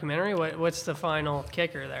another documentary? What's the final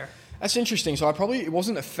kicker there? That's interesting. So it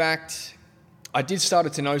wasn't a fact. I did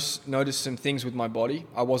started to notice some things with my body.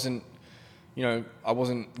 I wasn't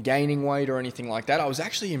gaining weight or anything like that. I was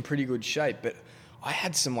actually in pretty good shape, but I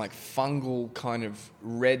had some like fungal kind of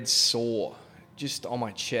red sore just on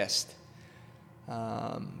my chest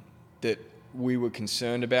that we were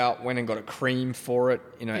concerned about. Went and got a cream for it.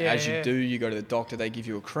 As you do, you go to the doctor, they give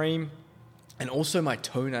you a cream. And also my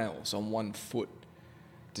toenails on one foot.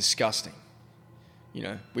 Disgusting.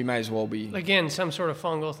 We may as well be... Again, some sort of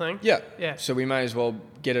fungal thing? Yeah. So we may as well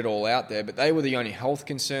get it all out there. But they were the only health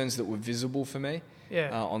concerns that were visible for me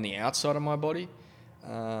on the outside of my body.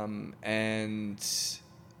 That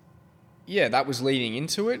was leading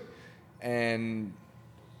into it. And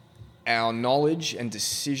our knowledge and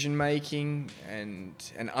decision-making and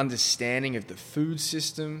an understanding of the food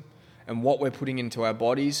system and what we're putting into our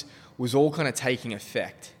bodies was all kind of taking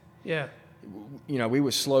effect. Yeah. We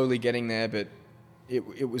were slowly getting there, but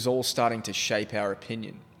it was all starting to shape our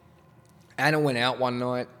opinion. Anna went out one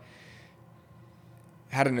night,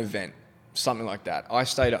 had an event, something like that. I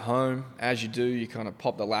stayed at home. As you do, you kind of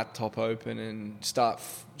pop the laptop open and start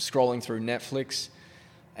scrolling through Netflix.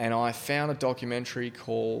 And I found a documentary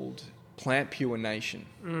called Plant Pure Nation.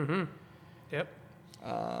 Mm-hmm. Yep.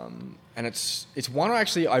 And it's one I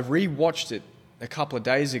rewatched it a couple of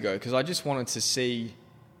days ago because I just wanted to see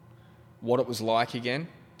what it was like again.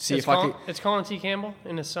 It's Colin T. Campbell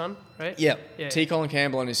and his son, right? Yeah. T. Colin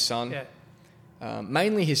Campbell and his son. Yeah.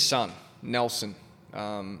 Mainly his son, Nelson.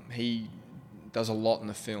 He does a lot in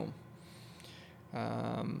the film.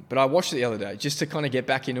 But I watched it the other day just to kind of get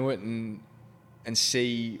back into it and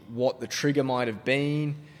see what the trigger might have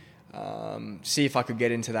been. See if I could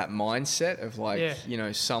get into that mindset of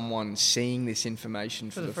someone seeing this information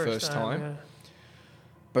for the first time. Yeah.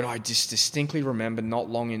 But I just distinctly remember not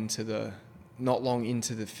long into the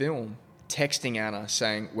film texting Anna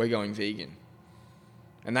saying, we're going vegan.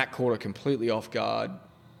 And that caught her completely off guard.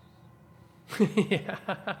 Yeah.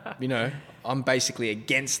 I'm basically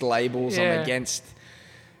against labels. Yeah. I'm against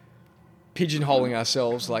pigeonholing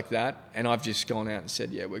ourselves like that. And I've just gone out and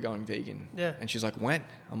said, yeah, we're going vegan. Yeah. And she's like, when?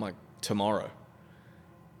 I'm like, tomorrow.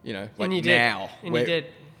 And you did. Now. And you did.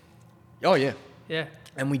 Oh, yeah. Yeah.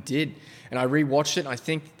 And we did. And I rewatched it, and I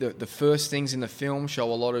think the first things in the film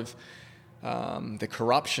show a lot of the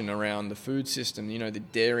corruption around the food system. The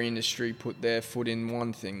dairy industry put their foot in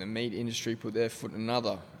one thing, the meat industry put their foot in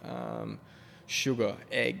another. Sugar,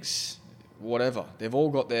 eggs, whatever. They've all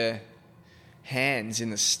got their hands in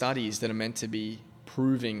the studies that are meant to be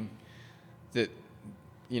proving that,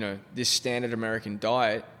 this standard American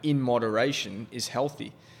diet in moderation is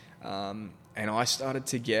healthy. And I started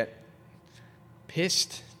to get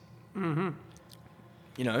pissed, and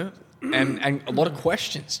a lot of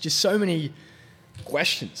questions, just so many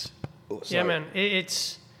questions. Yeah, man.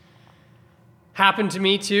 It's happened to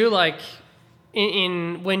me too. Like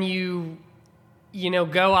in when you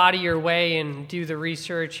go out of your way and do the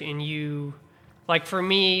research, and you, like, for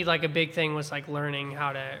me, like a big thing was like learning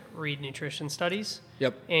how to read nutrition studies.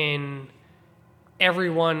 Yep. And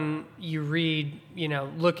everyone you read,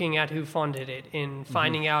 looking at who funded it and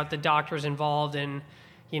finding out the doctors involved and,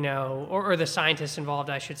 or the scientists involved,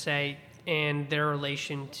 I should say, and their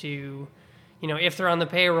relation to, if they're on the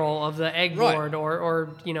payroll of the egg board or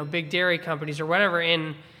big dairy companies or whatever.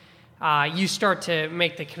 And you start to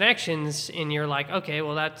make the connections and you're like, okay,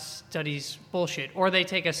 well, that study's bullshit. Or they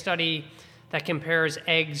take a study that compares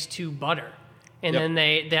eggs to butter. And then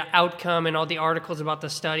the outcome and all the articles about the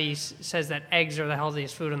study says that eggs are the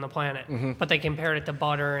healthiest food on the planet. But they compared it to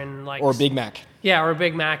butter and like... Or a Big Mac. Yeah, or a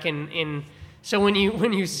Big Mac. And so when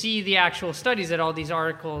you see the actual studies that all these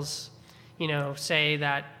articles, say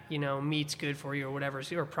that, meat's good for you or whatever,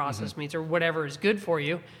 or processed meats or whatever is good for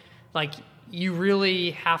you, like, you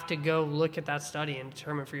really have to go look at that study and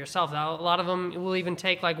determine for yourself. Now, a lot of them will even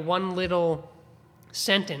take like one little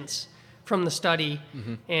sentence from the study,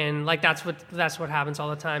 and like that's what happens all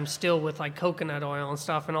the time still with like coconut oil and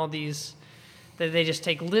stuff and all these, that they just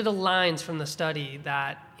take little lines from the study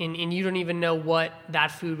that and you don't even know what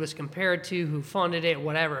that food was compared to, who funded it,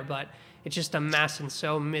 whatever, but it's just a mess and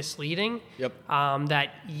so misleading that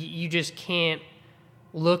you just can't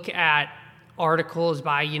look at articles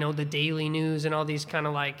by the Daily News and all these kind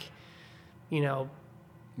of like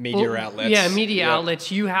media outlets. Yeah, media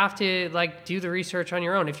outlets. You have to like do the research on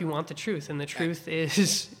your own if you want the truth, and the truth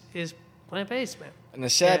is plant-based, man. And the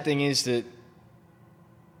sad thing is that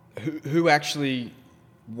who actually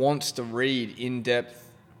wants to read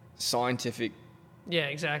in-depth scientific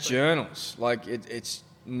journals? Like it's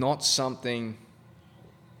not something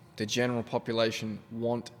the general population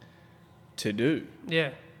want to do.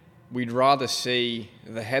 Yeah. We'd rather see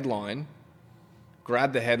the headline,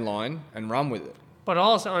 grab the headline, and run with it. But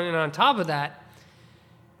also, and on top of that,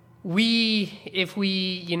 if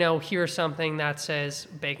we hear something that says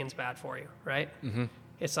bacon's bad for you, right?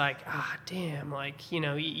 It's like, damn, like,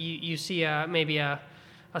 you see maybe a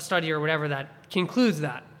study or whatever that concludes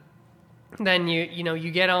that. Then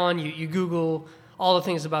you get on, you Google all the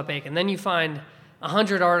things about bacon. Then you find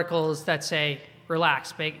 100 articles that say,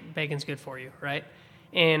 relax, bacon's good for you, right?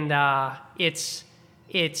 And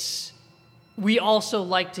we also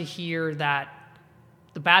like to hear that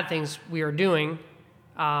the bad things we are doing,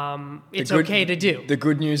 it's okay to do. The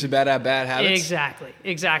good news about our bad habits?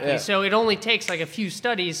 Exactly. Yeah. So it only takes like a few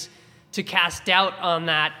studies to cast doubt on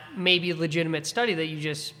that maybe legitimate study that you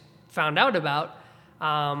just found out about.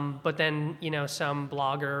 But then, some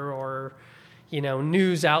blogger or,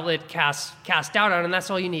 news outlet cast doubt on it, and that's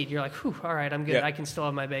all you need. You're like, whew, all right, I'm good. Yeah. I can still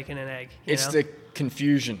have my bacon and egg. It's the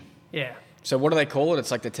confusion. Yeah. So what do they call it?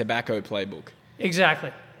 It's like the tobacco playbook.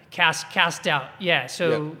 Exactly. Cast doubt. Yeah.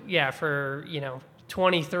 So, for,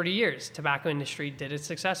 20, 30 years, tobacco industry did it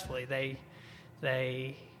successfully.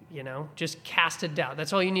 They just casted doubt.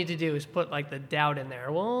 That's all you need to do is put like the doubt in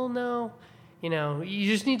there. Well, no, you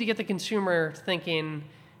just need to get the consumer thinking,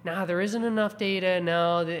 nah, there isn't enough data.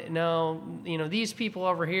 No, these people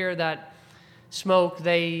over here that smoke,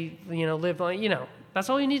 they, live on, that's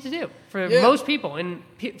all you need to do for most people. And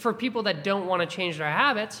for people that don't want to change their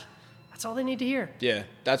habits, that's all they need to hear. Yeah,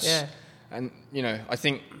 and I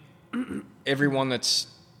think everyone that's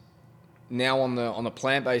now on the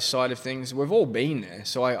plant-based side of things, we've all been there,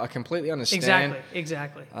 so I completely understand.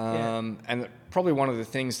 Exactly. And probably one of the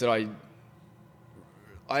things that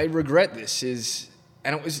I regret this is,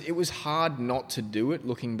 and it was hard not to do it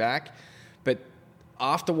looking back, but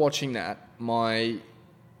after watching that, my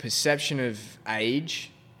perception of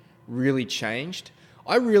age really changed.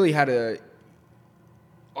 I really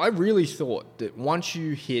thought that once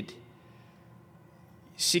you hit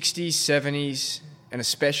 60s, 70s, and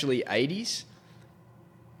especially 80s,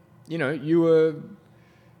 you were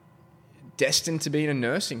destined to be in a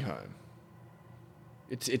nursing home.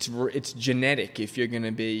 It's genetic if you're going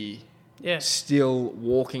to be still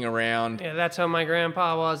walking around. Yeah, that's how my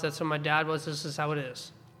grandpa was. That's how my dad was. This is how it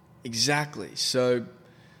is. Exactly. So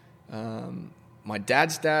my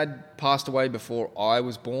dad's dad passed away before I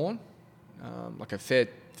was born, like a fair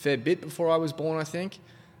bit before I was born, I think.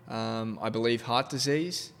 I believe heart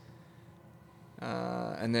disease.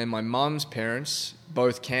 And then my mum's parents,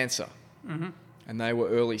 both cancer. And they were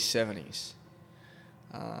early 70s.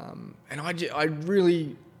 And I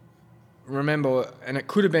really remember, and it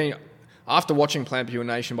could have been after watching Plant Pure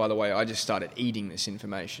Nation, by the way, I just started eating this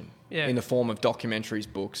information in the form of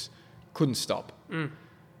documentaries, books. Couldn't stop. I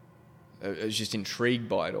was just intrigued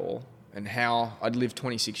by it all and how I'd lived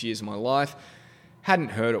 26 years of my life, hadn't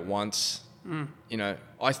heard it once. You know,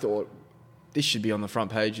 I thought this should be on the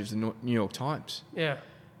front page of the New York Times. Yeah.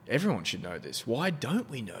 Everyone should know this. Why don't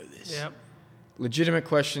we know this? Yep. Legitimate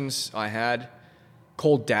questions I had.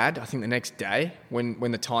 Called Dad, I think the next day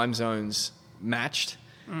when the time zones matched,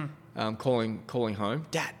 calling home.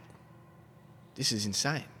 Dad, this is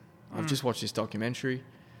insane. I've just watched this documentary.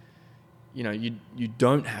 You know, you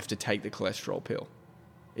don't have to take the cholesterol pill.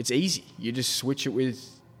 It's easy. You just switch it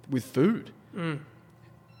with food.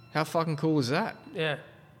 How fucking cool is that? Yeah.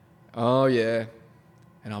 Oh, yeah.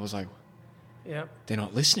 And I was like, Yep. they're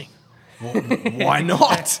not listening. Well, why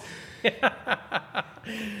not?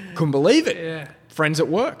 Couldn't believe it. Yeah. Friends at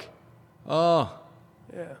work. Oh,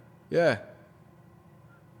 Yeah. yeah.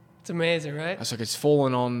 It's amazing, right? I was like, it's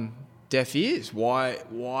fallen on deaf ears. Why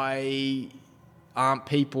aren't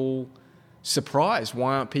people surprised?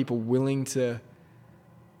 Why aren't people willing to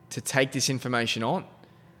take this information on?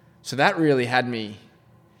 So that really had me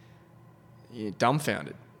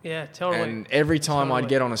dumbfounded. Yeah, totally. And every time I'd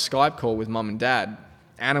get on a Skype call with Mum and Dad,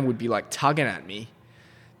 Anna would be like tugging at me,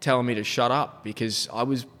 telling me to shut up because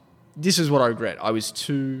this is what I regret. I was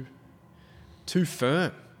too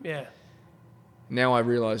firm. Yeah. Now I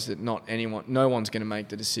realise that no one's going to make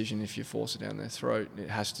the decision if you force it down their throat. It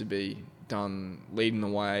has to be done leading the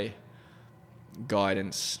way,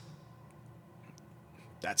 guidance.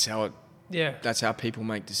 That's how people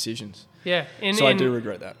make decisions. Yeah. So I do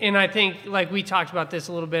regret that. And I think, like, we talked about this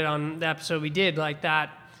a little bit on the episode we did, like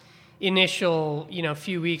that initial,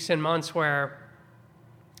 few weeks and months where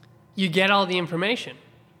you get all the information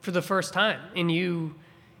for the first time and you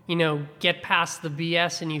get past the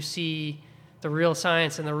BS and you see the real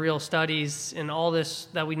science and the real studies and all this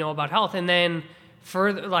that we know about health. And then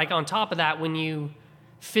further, like on top of that, when you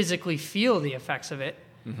physically feel the effects of it,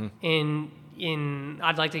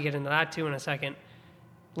 I'd like to get into that too in a second.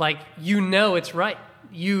 Like, it's right.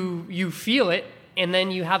 You feel it, and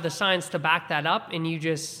then you have the science to back that up, and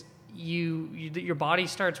your body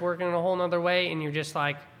starts working in a whole nother way, and you're just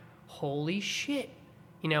like, holy shit.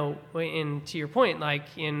 And to your point, like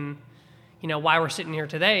why we're sitting here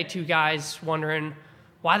today, two guys wondering,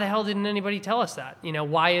 why the hell didn't anybody tell us that?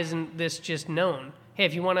 Why isn't this just known? Hey,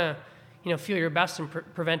 if you want to, feel your best and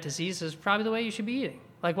prevent disease, is probably the way you should be eating.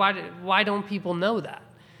 Like, why don't people know that?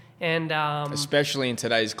 And especially in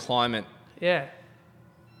today's climate. Yeah.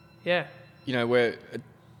 Yeah. We're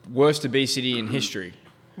worst obesity in history.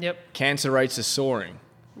 Yep. Cancer rates are soaring.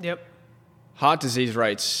 Yep. Heart disease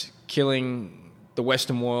rates killing the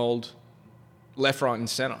Western world left, right, and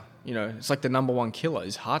center. It's like the number one killer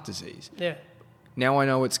is heart disease. Yeah. Now I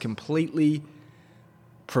know it's completely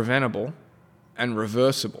preventable and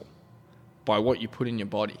reversible by what you put in your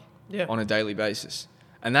body on a daily basis.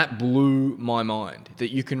 And that blew my mind,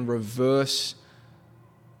 that you can reverse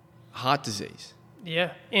heart disease.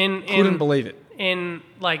 Yeah. Couldn't believe it. And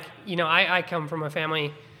I come from a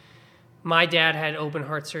family, my dad had open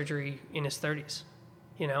heart surgery in his 30s,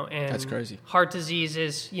 and that's crazy. Heart disease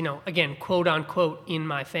is, again, quote unquote, in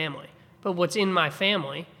my family. But what's in my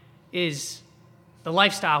family is the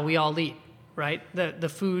lifestyle we all lead, right? The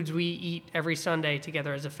foods we eat every Sunday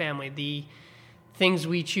together as a family, the things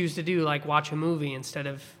we choose to do, like watch a movie instead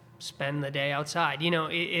of spend the day outside.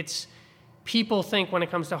 It's people think when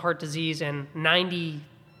it comes to heart disease and 98%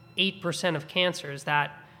 of cancers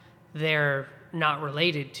that they're not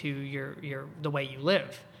related to the way you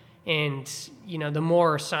live. And, the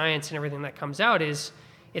more science and everything that comes out is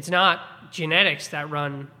it's not genetics that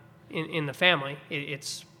run in the family.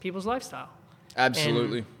 It's people's lifestyle.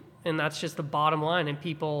 Absolutely. And that's just the bottom line. And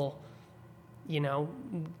people,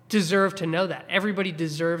 deserve to know that. Everybody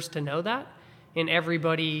deserves to know that. And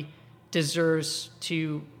everybody deserves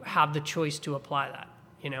to have the choice to apply that,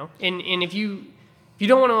 And if you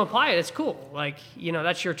don't want to apply it, it's cool. Like,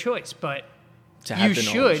 that's your choice. But you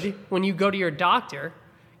should, when you go to your doctor,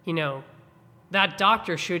 that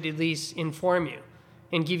doctor should at least inform you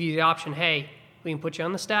and give you the option, hey, we can put you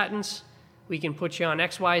on the statins, we can put you on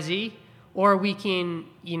XYZ, or we can,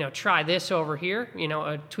 try this over here,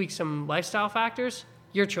 tweak some lifestyle factors.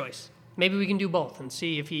 Your choice. Maybe we can do both and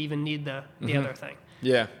see if you even need the other thing.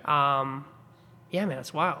 Yeah. Yeah, man,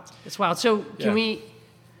 it's wild. It's wild. So can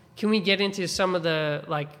we get into some of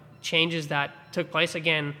the changes that took place?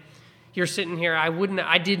 Again, you're sitting here.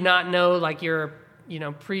 I did not know you're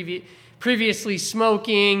previously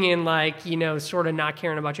smoking and like, sort of not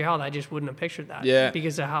caring about your health, I just wouldn't have pictured that. Yeah.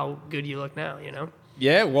 Because of how good you look now,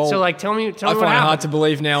 Yeah, well, So like, tell me I what find it happened. hard to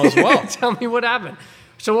believe now as well. Tell me what happened.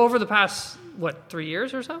 So over the past, 3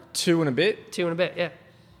 years or so? 2 and a bit. 2 and a bit, yeah.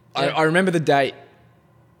 I remember the date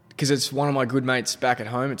because it's one of my good mates back at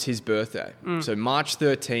home. It's his birthday. So March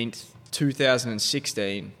 13th,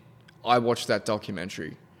 2016, I watched that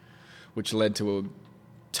documentary, which led to a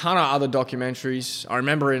ton of other documentaries. I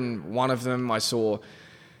remember in one of them I saw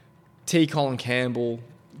T. Colin Campbell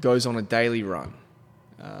goes on a daily run.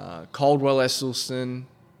 Caldwell Esselstyn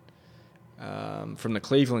from the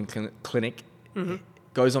Cleveland Clinic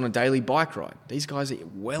goes on a daily bike ride. These guys are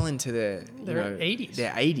well into their 80s.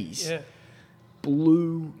 Their 80s. Yeah.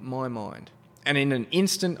 Blew my mind. And in an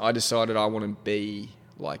instant, I decided I want to be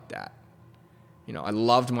like that. I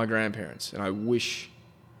loved my grandparents, and I wish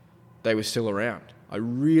they were still around. I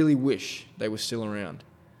really wish they were still around.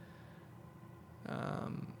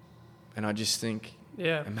 And I just think,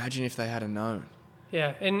 imagine if they had known.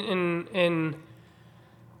 Yeah, and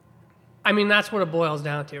I mean, that's what it boils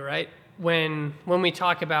down to, right? When we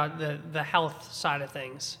talk about the health side of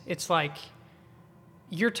things, it's like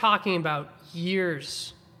you're talking about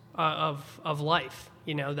years of life,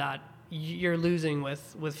 that you're losing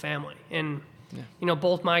with family. And,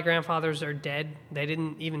 both my grandfathers are dead. They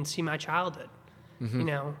didn't even see my childhood.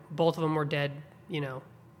 Both of them were dead,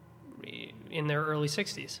 in their early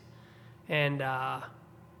 60s. And,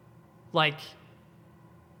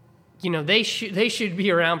 they should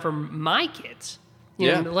be around for my kids,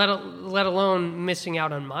 let alone missing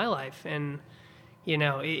out on my life. And,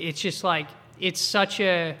 it's just like, it's such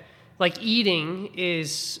a, like, eating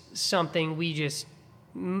is something we just,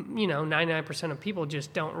 99% of people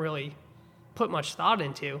just don't really put much thought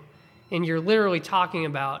into. And you're literally talking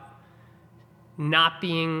about not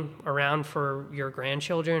being around for your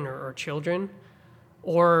grandchildren or children,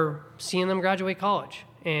 or seeing them graduate college,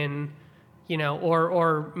 and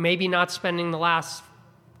or maybe not spending the last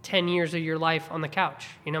 10 years of your life on the couch.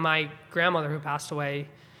 My grandmother, who passed away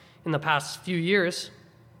in the past few years,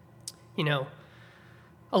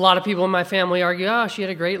 a lot of people in my family argue, oh, she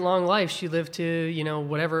had a great long life. She lived to,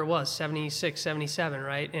 whatever it was, 76, 77,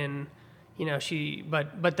 right? And,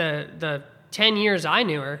 but the 10 years I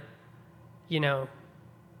knew her,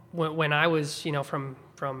 when I was, from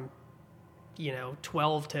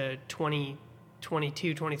 12 to 20,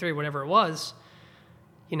 22, 23, whatever it was,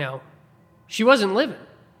 she wasn't living.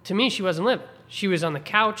 To me, she wasn't living. She was on the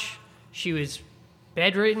couch. She was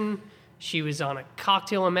bedridden. She was on a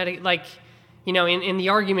cocktail of and the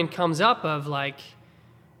argument comes up of like,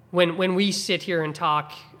 when we sit here and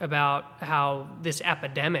talk about how this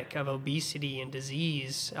epidemic of obesity and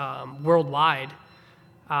disease worldwide,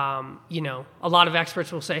 a lot of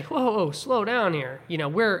experts will say, whoa, slow down here.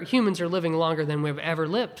 Humans are living longer than we've ever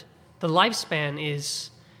lived. The lifespan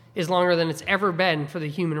is longer than it's ever been for the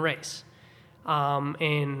human race. But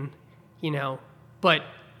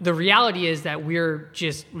the reality is that we're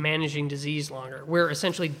just managing disease longer. We're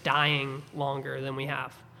essentially dying longer than we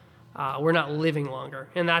have. We're not living longer.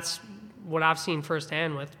 And that's what I've seen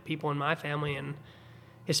firsthand with people in my family, and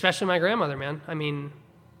especially my grandmother, man. I mean,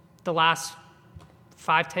 the last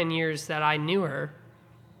 5-10 years that I knew her,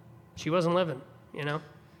 she wasn't living,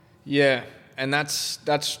 Yeah, and that's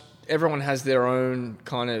everyone has their own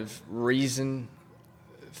kind of reason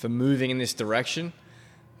for moving in this direction.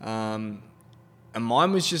 And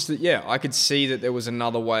mine was just that, I could see that there was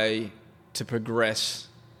another way to progress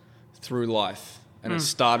through life. And it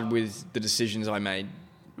started with the decisions I made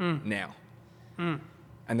now. And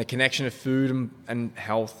the connection of food and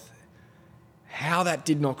health. How that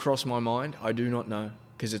did not cross my mind, I do not know.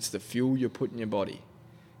 Because it's the fuel you put in your body.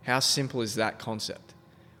 How simple is that concept?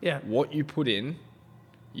 Yeah. What you put in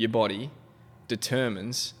your body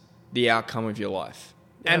determines the outcome of your life.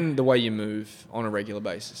 Yep. And the way you move on a regular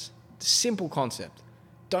basis. Simple concept.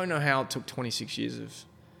 Don't know how it took 26 years of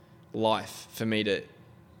life for me to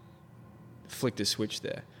flick the switch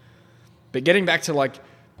there. But getting back to like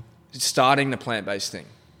starting the plant-based thing.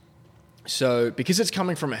 So because it's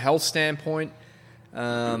coming from a health standpoint,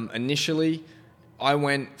 initially I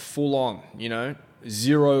went full on,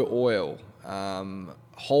 0 oil,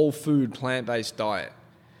 whole food, plant-based diet.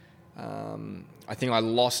 I think I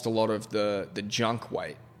lost a lot of the junk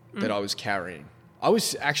weight that I was carrying. I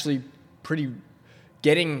was actually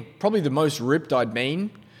getting probably the most ripped I'd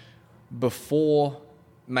been before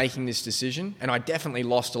making this decision. And I definitely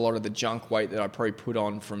lost a lot of the junk weight that I probably put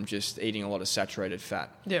on from just eating a lot of saturated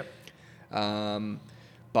fat. Yeah.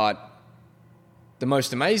 But the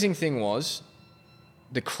most amazing thing was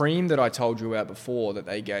the cream that I told you about before that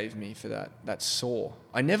they gave me for that sore,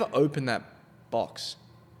 I never opened that box.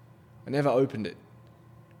 I never opened it.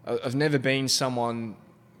 I've never been someone,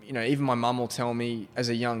 even my mum will tell me as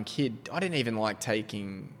a young kid, I didn't even like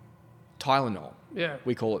taking Tylenol. Yeah.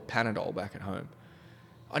 We call it Panadol back at home.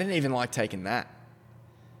 I didn't even like taking that.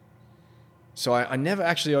 So I never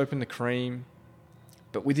actually opened the cream,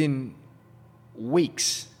 but within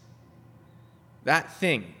weeks, that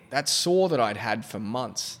sore that I'd had for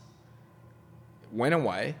months, went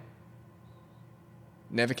away,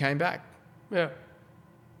 never came back. Yeah. I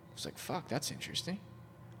was like, fuck, that's interesting.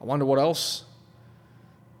 I wonder what else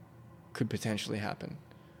could potentially happen.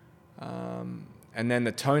 And then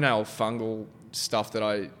the toenail fungal stuff that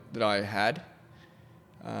I had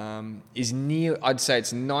is I'd say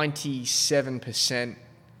it's 97%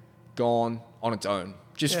 gone on its own,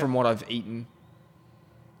 just from what I've eaten.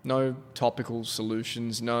 No topical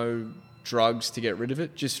solutions, no drugs to get rid of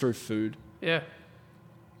it, just through food. Yeah.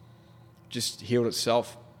 Just healed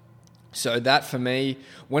itself. So that for me,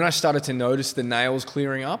 when I started to notice the nails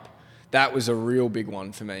clearing up, that was a real big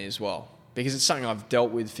one for me as well. Because it's something I've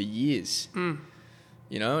dealt with for years. And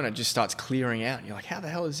it just starts clearing out. And you're like, how the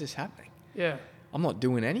hell is this happening? Yeah. I'm not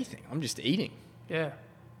doing anything. I'm just eating. Yeah.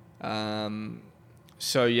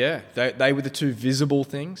 So yeah, they were the two visible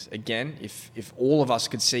things. Again, if all of us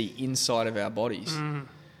could see inside of our bodies,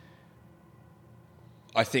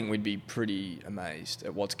 I think we'd be pretty amazed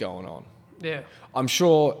at what's going on. Yeah. I'm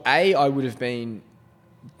sure, I would have been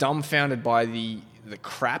dumbfounded by the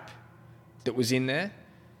crap that was in there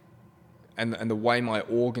and the way my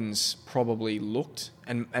organs probably looked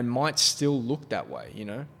and might still look that way,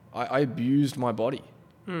 I abused my body,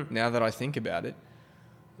 now that I think about it,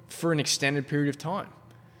 for an extended period of time.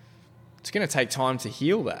 It's going to take time to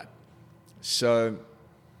heal that. So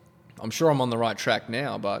I'm sure I'm on the right track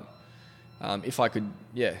now, but if I could,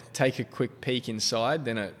 take a quick peek inside,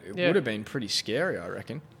 then it would have been pretty scary, I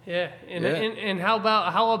reckon. Yeah. And how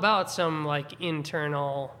about some like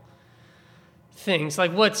internal things?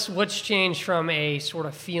 Like what's changed from a sort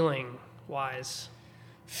of feeling wise?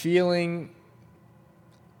 Feeling,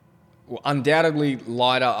 undoubtedly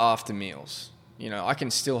lighter after meals. I can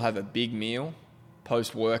still have a big meal,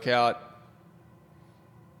 post-workout,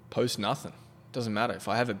 post nothing. Doesn't matter. If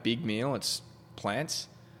I have a big meal, it's plants.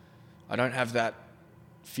 I don't have that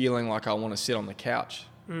feeling like I want to sit on the couch.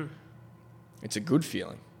 It's a good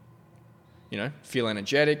feeling. Feel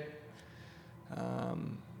energetic.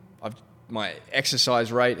 My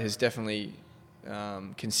exercise rate has definitely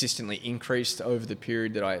consistently increased over the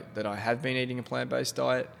period that I have been eating a plant-based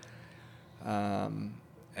diet.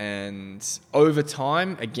 And over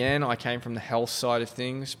time, again, I came from the health side of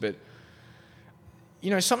things, but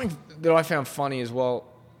something that I found funny as well,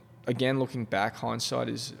 again, looking back, hindsight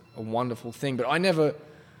is a wonderful thing, but I never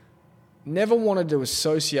wanted to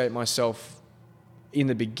associate myself in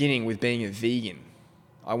the beginning with being a vegan.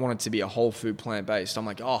 I wanted to be a whole food plant-based. I'm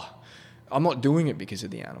like, I'm not doing it because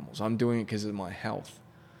of the animals. I'm doing it because of my health.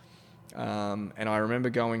 And I remember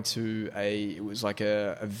going to it was like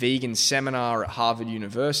a vegan seminar at Harvard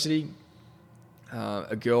University.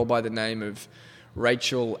 A girl by the name of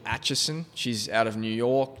Rachel Atchison. She's out of New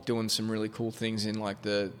York doing some really cool things in like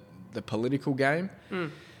the political game.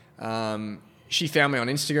 She found me on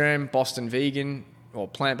Instagram, Boston Vegan or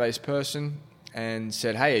plant-based person, and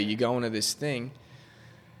said, hey, are you going to this thing?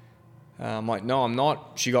 I'm like, no, I'm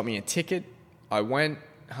not. She got me a ticket. I went,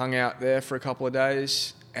 hung out there for a couple of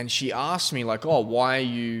days, and she asked me like, why are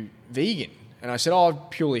you vegan? And I said,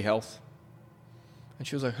 purely health. And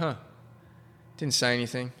she was like, didn't say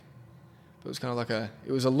anything. But it was kind of like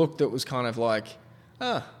it was a look that was kind of like,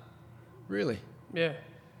 really? Yeah.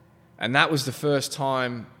 And that was the first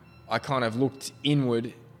time I kind of looked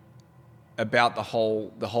inward about the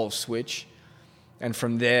whole switch. And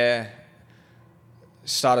from there,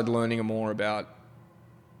 started learning more about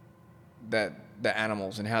the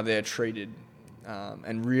animals and how they're treated,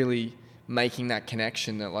 and really making that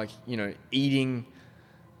connection that, like, eating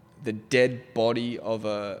the dead body of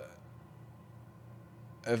a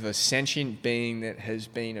sentient being that has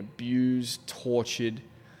been abused, tortured,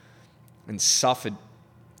 and suffered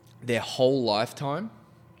their whole lifetime,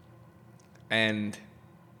 and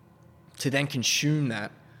to then consume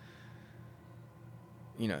that,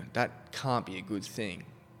 that can't be a good thing.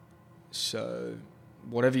 So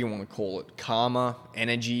whatever you want to call it, karma,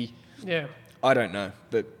 energy, I don't know,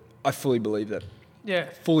 but I fully believe that. Yeah.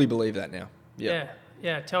 Fully believe that now.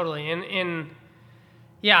 Yeah, totally. And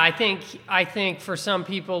yeah, I think for some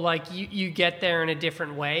people, like you get there in a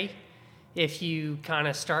different way. If you kind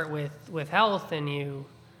of start with health and you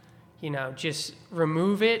just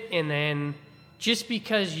remove it and then just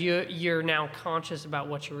because you're now conscious about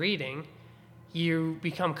what you're eating, you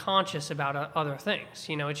become conscious about other things.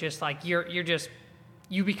 You know, it's just like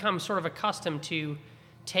you become sort of accustomed to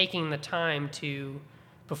taking the time to,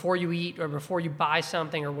 before you eat or before you buy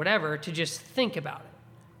something or whatever, to just think about it.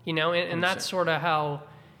 You know, and that's sort of how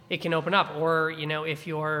it can open up. Or, you know, if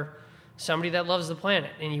you're somebody that loves the planet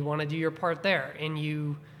and you want to do your part there, and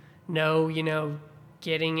you know,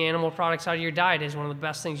 getting animal products out of your diet is one of the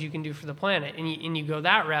best things you can do for the planet, and you go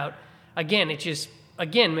that route, again, it just,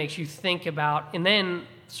 again, makes you think about, and then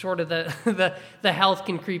sort of the health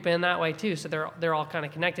can creep in that way too. So they're all kind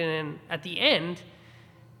of connected, and at the end,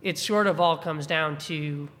 it sort of all comes down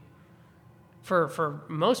to, for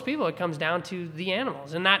most people, it comes down to the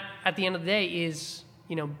animals, and that at the end of the day is,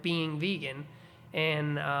 you know, being vegan,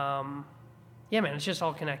 and yeah, man, it's just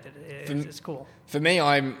all connected. It's cool. For me,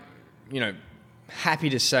 I'm, you know, happy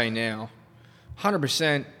to say now,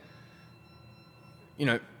 100%, you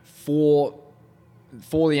know, for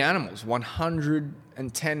the animals,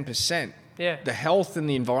 110%. Yeah. The health and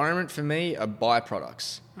the environment for me are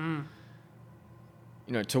byproducts. You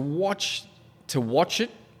know, to watch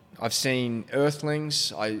it, I've seen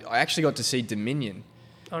Earthlings. I actually got to see Dominion.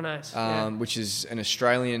 Oh, nice. Which is an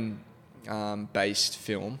Australian based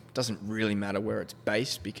film. Doesn't really matter where it's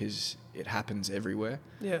based because it happens everywhere.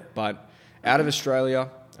 Yeah. But out of Australia,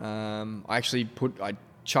 I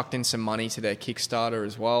chucked in some money to their Kickstarter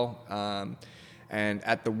as well. And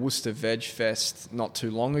at the Worcester Veg Fest not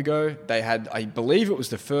too long ago, they had, I believe it was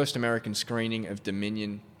the first American screening of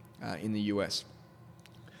Dominion in the US.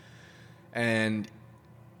 And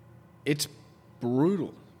it's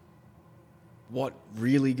brutal what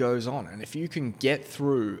really goes on. And if you can get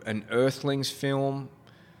through an Earthlings film,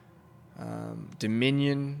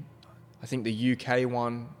 Dominion, I think the UK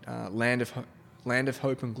one, Land of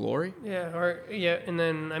Hope and Glory. Yeah, and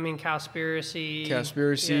then, I mean, Cowspiracy. Yeah.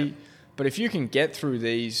 But if you can get through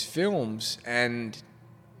these films and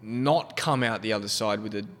not come out the other side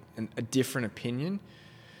with a different opinion,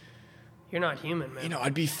 you're not human, man. You know,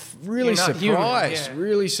 I'd be really surprised,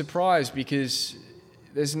 really surprised, because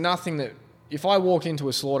there's nothing that, if I walked into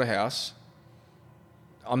a slaughterhouse,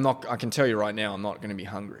 I can tell you right now, I'm not going to be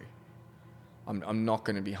hungry. I'm not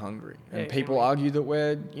going to be hungry. And people argue that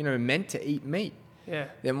we're, you know, meant to eat meat. Yeah.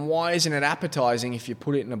 Then why isn't it appetizing if you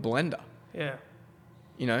put it in a blender? Yeah.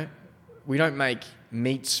 You know, we don't make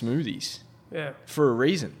meat smoothies. Yeah. For a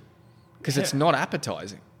reason. Because it's not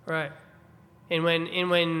appetizing. Right. And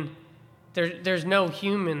when there's no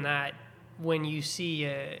human that when you see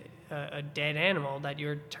a dead animal that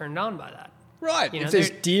you're turned on by that. Right. You know, if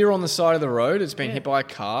there's deer on the side of the road, it's been hit by a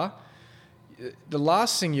car, the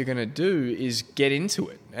last thing you're going to do is get into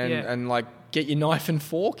it and like get your knife and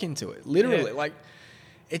fork into it. Literally. Like,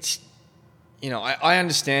 it's, you know, I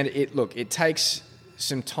understand it. Look, it takes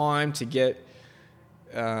some time to get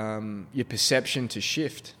your perception to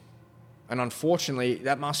shift. And unfortunately,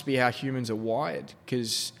 that must be how humans are wired,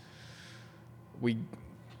 because we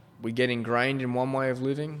get ingrained in one way of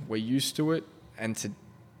living. We're used to it. And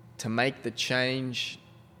to make the change,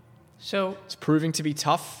 so it's proving to be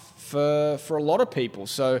tough for a lot of people.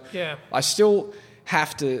 So yeah. I still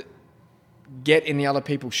have to get in the other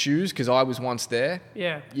people's shoes, because I was once there.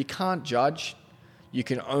 Yeah. You can't judge. You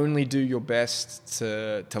can only do your best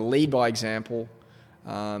to lead by example,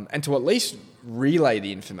 and to at least relay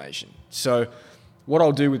the information. So what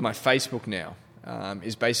I'll do with my Facebook now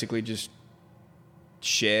is basically just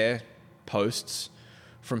share posts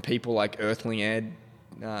from people like Earthling Ed,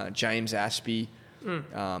 James Aspey,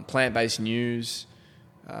 Plant-Based News,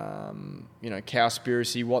 you know,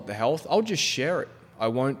 Cowspiracy, What the Health. I'll just share it. I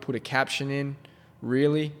won't put a caption in,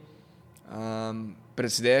 really, but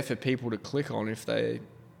it's there for people to click on if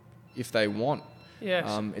they want.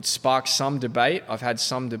 Yes. It sparked some debate. I've had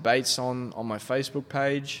some debates on my Facebook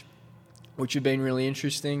page, which have been really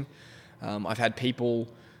interesting. I've had people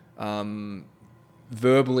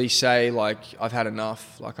verbally say, like, I've had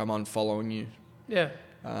enough, like, I'm unfollowing you. Yeah.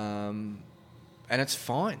 And it's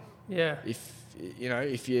fine. Yeah.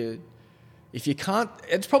 If you can't,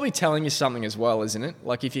 it's probably telling you something as well, isn't it?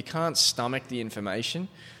 Like, if you can't stomach the information,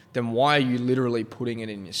 then why are you literally putting it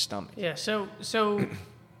in your stomach? Yeah. So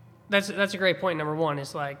that's a great point. Number one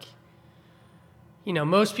is, like, you know,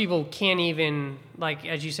 most people can't even, like,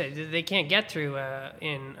 as you said, they can't get through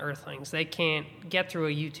in Earthlings. They can't get through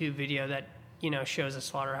a YouTube video that, you know, shows a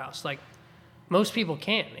slaughterhouse. Like, most people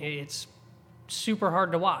can't. It's super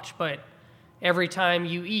hard to watch, but every time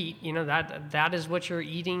you eat, you know, that is what you're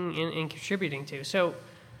eating and contributing to. So,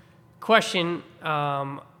 question,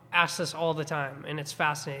 ask this all the time, and it's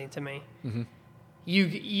fascinating to me. Mm-hmm.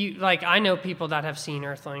 you like, I know people that have seen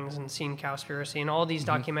Earthlings and seen Cowspiracy and all these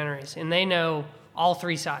documentaries, and they know all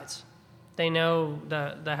three sides. They know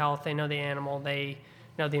the health, they know the animal, they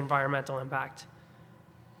know the environmental impact.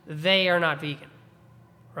 They are not vegan,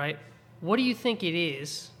 right? What do you think it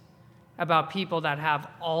is about people that have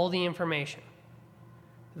all the information,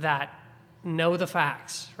 that know the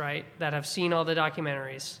facts, right, that have seen all the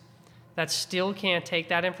documentaries, that still can't take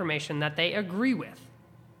that information that they agree with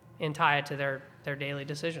and tie it to their daily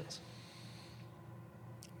decisions?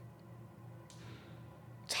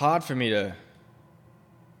 It's hard for me to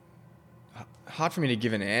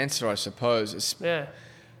give an answer, I suppose. I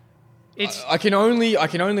can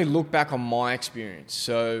only look back on my experience.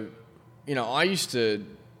 So, I used to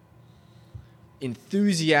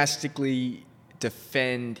enthusiastically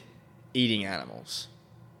defend eating animals.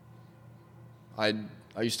 I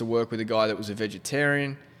used to work with a guy that was a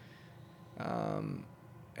vegetarian,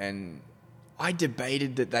 and I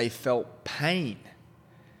debated that they felt pain.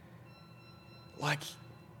 Like,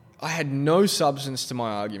 I had no substance to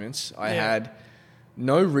my arguments. I had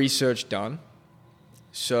no research done.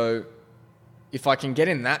 So if I can get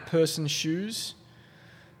in that person's shoes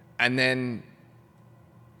and then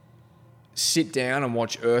sit down and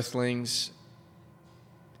watch Earthlings,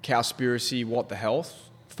 Cowspiracy, What the Health,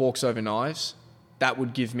 Forks Over Knives, that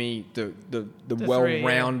would give me the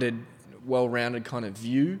well-rounded kind of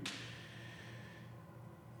view.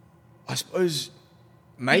 I suppose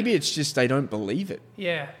maybe it's just they don't believe it.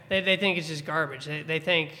 Yeah, they think it's just garbage. They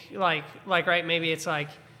think like right, maybe it's like,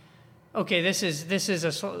 okay, this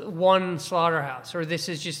is one slaughterhouse, or this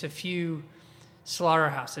is just a few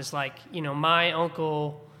slaughterhouses. Like, my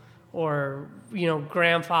uncle or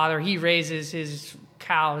grandfather, he raises his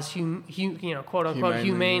cows, quote unquote,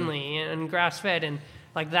 humanely and grass fed, and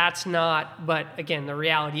like that's not. But again, the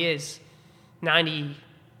reality is,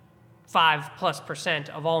 95+%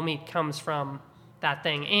 of all meat comes from that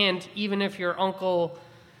thing. And even if your uncle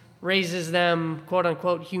raises them, quote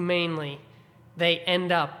unquote, humanely, they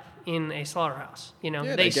end up in a slaughterhouse.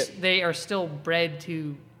 They are still bred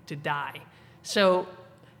to die. So,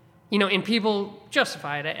 and people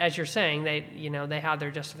justify it, as you're saying. They have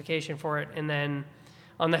their justification for it. And then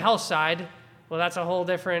on the health side, well, that's a whole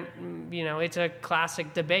different, it's a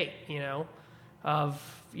classic debate,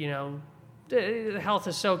 health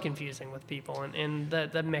is so confusing with people and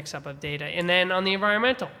the mix-up of data. And then on the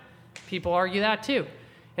environmental, people argue that too.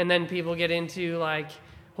 And then people get into like,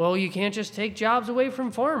 well, you can't just take jobs away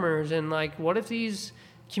from farmers. And like, what if these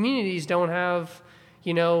communities don't have,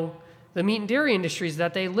 the meat and dairy industries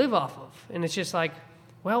that they live off of? And it's just like,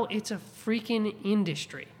 well, it's a freaking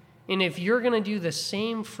industry. And if you're going to do the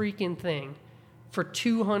same freaking thing for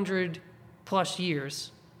 200 plus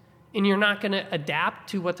years, and you're not going to adapt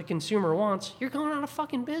to what the consumer wants, you're going out of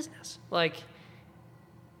fucking business. Like,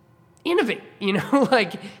 innovate,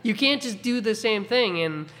 like you can't just do the same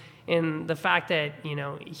thing. And the fact that,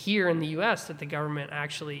 here in the U.S. that the government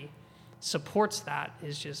actually supports that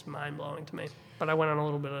is just mind-blowing to me. But I went on a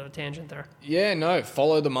little bit of a tangent there. Yeah, no,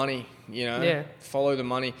 follow the money, follow the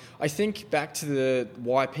money. I think back to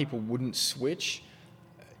why people wouldn't switch.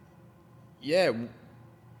 Yeah,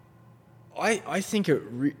 I think a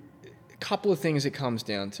couple of things it comes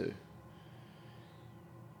down to.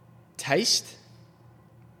 Taste,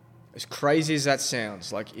 as crazy as that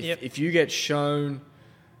sounds, like if you get shown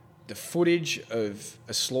the footage of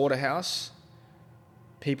a slaughterhouse,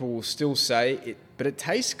 people will still say it, but it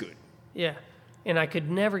tastes good. Yeah, and I could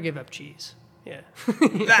never give up cheese. Yeah.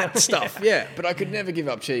 That stuff, yeah, but I could never give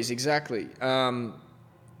up cheese, exactly. And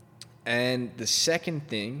the second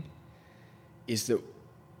thing is that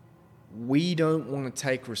we don't want to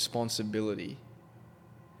take responsibility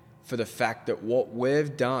for the fact that what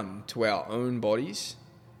we've done to our own bodies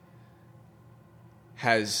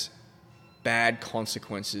has bad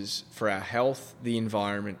consequences for our health, the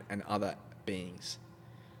environment, and other beings.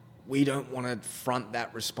 We don't want to front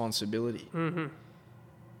that responsibility. Mm-hmm.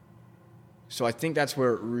 So I think that's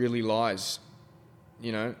where it really lies.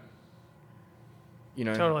 Totally.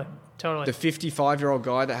 The 55-year-old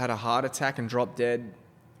guy that had a heart attack and dropped dead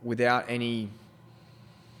without any,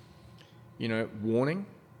 warning.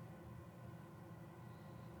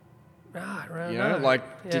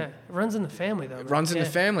 It runs in the family, though. It runs in the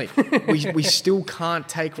family. We still can't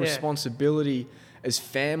take responsibility as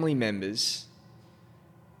family members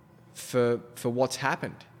for what's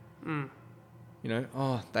happened. Mm.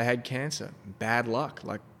 They had cancer. Bad luck.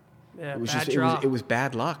 It was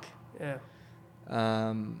bad luck. Yeah.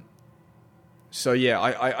 So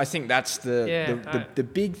I think that's the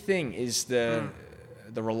big thing is the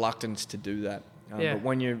reluctance to do that. But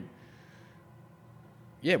when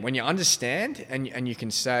when you understand and you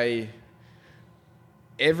can say,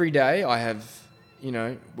 every day I have,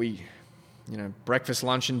 breakfast,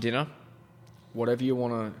 lunch, and dinner, whatever you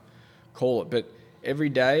want to call it. But every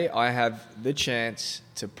day I have the chance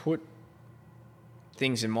to put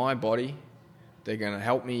things in my body that are going to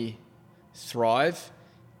help me thrive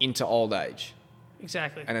into old age.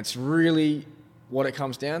 Exactly. And it's really what it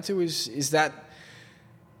comes down to is that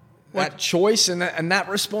choice and that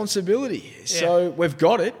responsibility. Yeah. So we've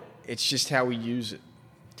got it. It's just how we use it.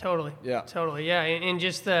 Totally. Yeah. Totally. Yeah. And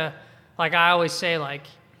just like I always say, like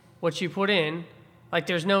what you put in, like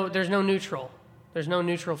there's no neutral. There's no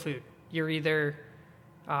neutral food. You're either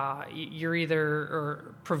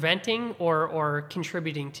preventing or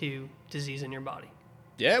contributing to disease in your body.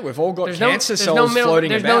 Yeah, we've all got cancer cells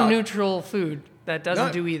floating about. There's no neutral food that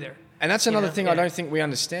doesn't do either. And that's another thing I don't think we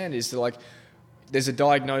understand is that, like, there's a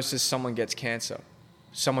diagnosis, someone gets cancer,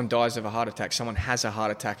 someone dies of a heart attack, someone has a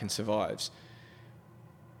heart attack and survives.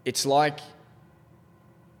 It's like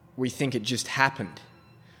we think it just happened.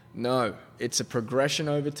 No, it's a progression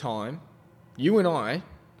over time. You and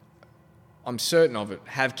I'm certain of it,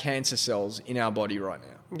 have cancer cells in our body right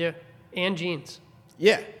now. Yeah, and genes.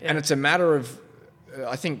 Yeah, and it's a matter of,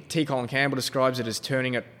 I think T. Colin Campbell describes it as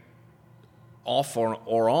turning it off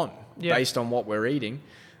or on based on what we're eating,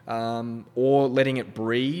 or letting it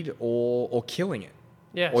breed or killing it,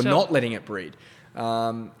 or not letting it breed.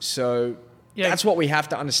 So that's what we have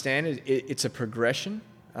to understand. It's a progression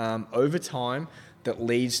over time that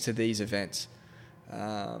leads to these events.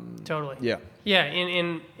 Totally. Yeah. Yeah.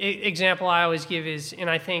 In example I always give is, and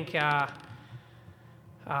I think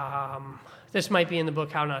this might be in the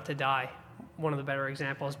book How Not to Die, one of the better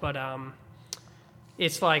examples, but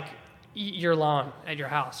it's like your lawn at your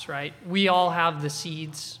house, right? We all have the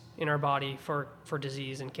seeds in our body for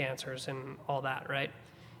disease and cancers and all that, right?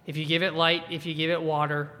 If you give it light, if you give it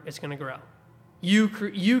water, it's going to grow. You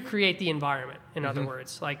create the environment, in other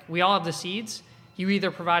words. Like, we all have the seeds. You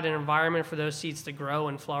either provide an environment for those seeds to grow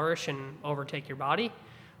and flourish and overtake your body,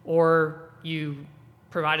 or you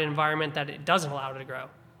provide an environment that it doesn't allow it to grow,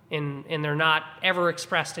 and they're not ever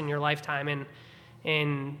expressed in your lifetime.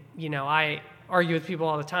 And I argue with people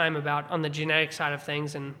all the time about on the genetic side of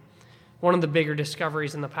things, and one of the bigger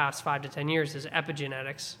discoveries in the past 5 to 10 years is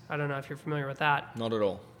epigenetics. I don't know if you're familiar with that. Not at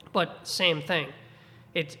all. But same thing.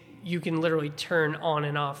 You can literally turn on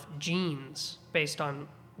and off genes based on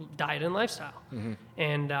diet and lifestyle. Mm-hmm.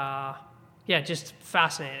 And just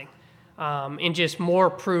fascinating. And just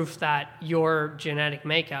more proof that your genetic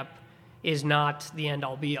makeup is not the end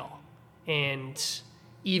all be all. And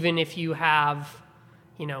even if you have,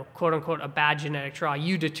 quote unquote, a bad genetic draw,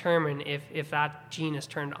 you determine if that gene is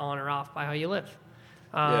turned on or off by how you live.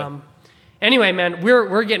 Anyway, man,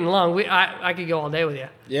 we're getting long. I could go all day with you.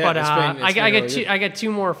 Yeah, but I got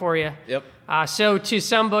two more for you. Yep. So to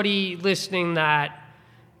somebody listening that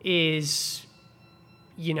is,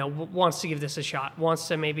 wants to give this a shot, wants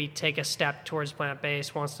to maybe take a step towards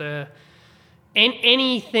plant-based, wants to,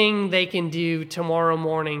 anything they can do tomorrow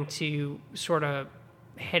morning to sort of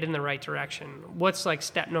head in the right direction, what's like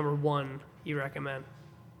step number 1 you recommend?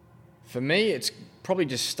 For me, it's probably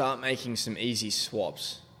just start making some easy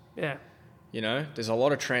swaps. Yeah. There's a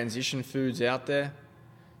lot of transition foods out there.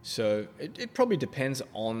 So it probably depends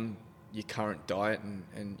on your current diet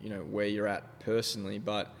and where you're at personally.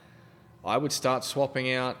 But I would start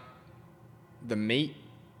swapping out the meat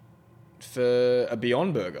for a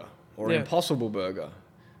Beyond Burger or an Impossible Burger.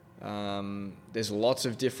 There's lots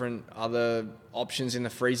of different other options in the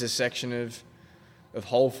freezer section of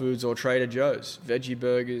Whole Foods or Trader Joe's. Veggie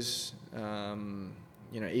burgers,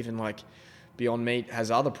 even like Beyond Meat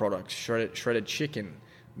has other products, shredded chicken,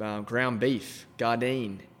 ground beef,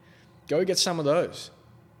 Gardein. Go get some of those.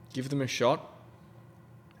 Give them a shot.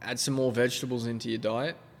 Add some more vegetables into your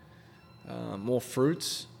diet, more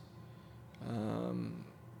fruits.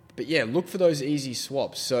 But yeah, look for those easy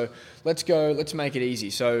swaps. So let's make it easy.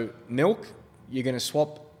 So milk, you're going to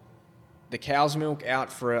swap the cow's milk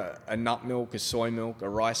out for a nut milk, a soy milk, a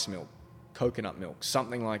rice milk, coconut milk,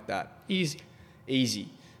 something like that. Easy.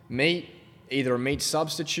 Meat, either a meat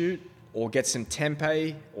substitute or get some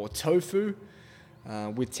tempeh or tofu.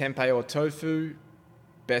 With tempeh or tofu,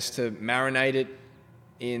 best to marinate it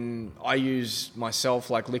in, I use myself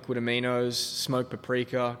like liquid aminos, smoked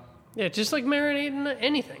paprika. Yeah, just like marinating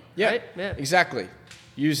anything. Yeah, right? Yeah, exactly.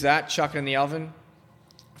 Use that, chuck it in the oven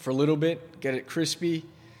for a little bit, get it crispy.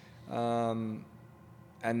 And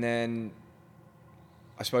then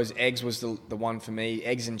I suppose eggs was the one for me.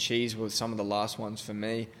 Eggs and cheese were some of the last ones for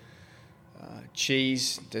me.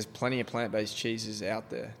 Cheese, there's plenty of plant-based cheeses out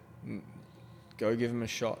there. Go give them a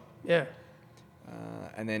shot. Yeah.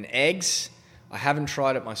 And then eggs, I haven't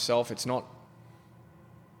tried it myself. It's not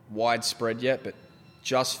widespread yet, but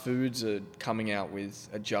Just Foods are coming out with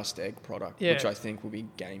a Just Egg product, which I think will be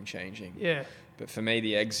game-changing. Yeah. But for me,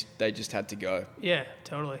 the eggs, they just had to go. Yeah,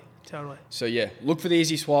 totally. So, yeah, look for the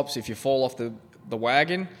easy swaps. If you fall off the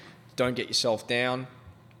wagon, don't get yourself down.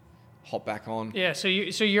 Hop back on. Yeah, so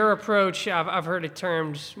your approach, I've heard it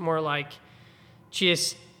termed more like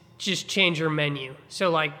just change your menu. So,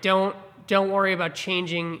 like, don't worry about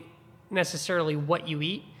changing necessarily what you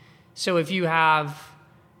eat. So if you have,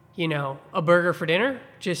 a burger for dinner,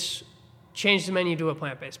 just change the menu to a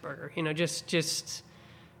plant-based burger. Just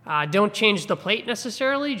don't change the plate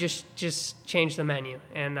necessarily. Just change the menu.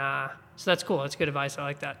 And so that's cool. That's good advice. I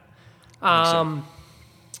like that.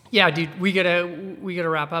 Yeah, dude, we gotta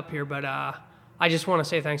wrap up here, but I just want to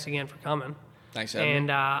say thanks again for coming. Thanks, Evan.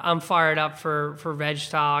 And I'm fired up for Veg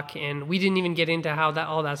Talk, and we didn't even get into how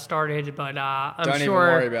all that started, but Don't even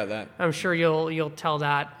worry about that. I'm sure you'll tell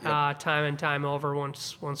that time and time over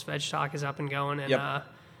once Veg Talk is up and going. And yeah,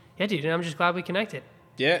 dude, and I'm just glad we connected.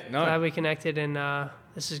 Yeah, no. Glad we connected, and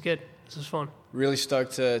this is good. This is fun. Really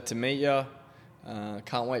stoked to meet you.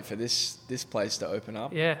 Can't wait for this place to open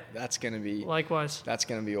up. Yeah, that's gonna be likewise. That's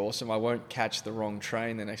gonna be awesome. I won't catch the wrong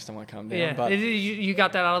train the next time I come down. Yeah, but you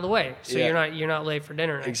got that out of the way, so you're not late for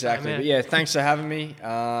dinner. Exactly. Time, but yeah, thanks for having me.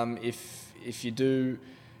 If you do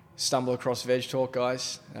stumble across Veg Talk,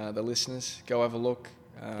 guys, the listeners, go have a look.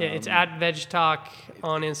 It's at Veg Talk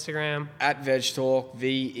on Instagram. At Veg Talk,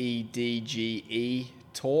 VEDGE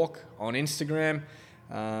Talk on Instagram.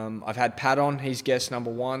 I've had Pat on. He's guest number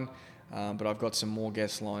 1. But I've got some more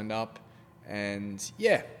guests lined up. And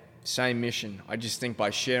yeah, same mission. I just think by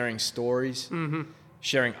sharing stories,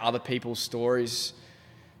 sharing other people's stories,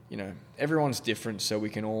 everyone's different, so we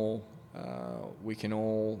can all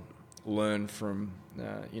learn from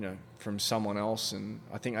from someone else. And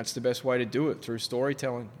I think that's the best way to do it, through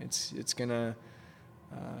storytelling. It's gonna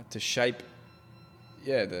to shape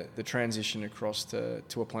the transition across to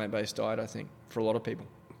a plant-based diet, I think, for a lot of people.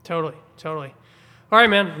 Totally. All right,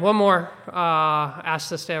 man. One more. Ask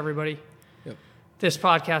this to everybody. Yep. This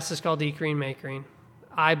podcast is called Eat Green, Make Green.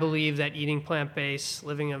 I believe that eating plant-based,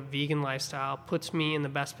 living a vegan lifestyle, puts me in the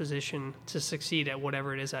best position to succeed at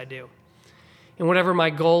whatever it is I do. And whatever my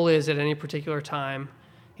goal is at any particular time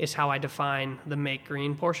is how I define the Make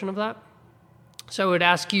Green portion of that. So I would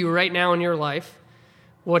ask you right now in your life,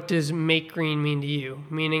 what does Make Green mean to you?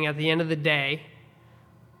 Meaning, at the end of the day,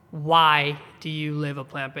 why do you live a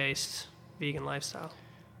plant-based vegan lifestyle?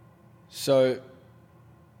 So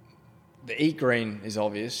the Eat Green is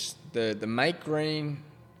obvious. The Make Green,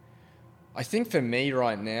 I think for me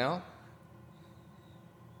right now,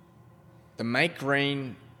 the Make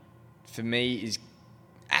Green for me is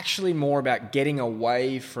actually more about getting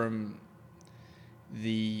away from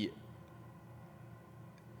the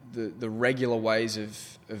regular ways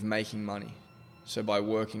of making money. So by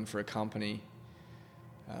working for a company,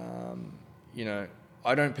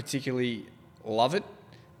 I don't particularly love it.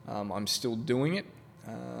 I'm still doing it.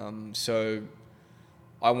 So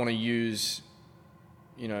I want to use,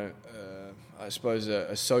 I suppose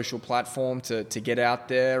a social platform to get out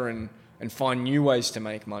there and find new ways to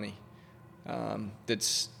make money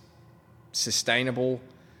that's sustainable.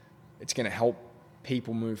 It's going to help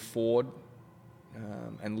people move forward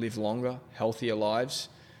and live longer, healthier lives.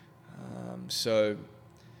 I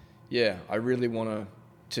really want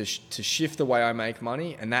to shift the way I make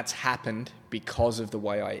money, and that's happened because of the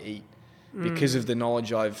way I eat, because of the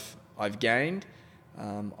knowledge I've gained.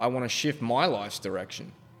 I want to shift my life's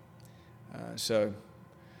direction.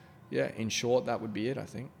 In short, that would be it, I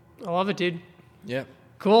think. I love it, dude. Yeah.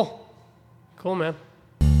 Cool, man.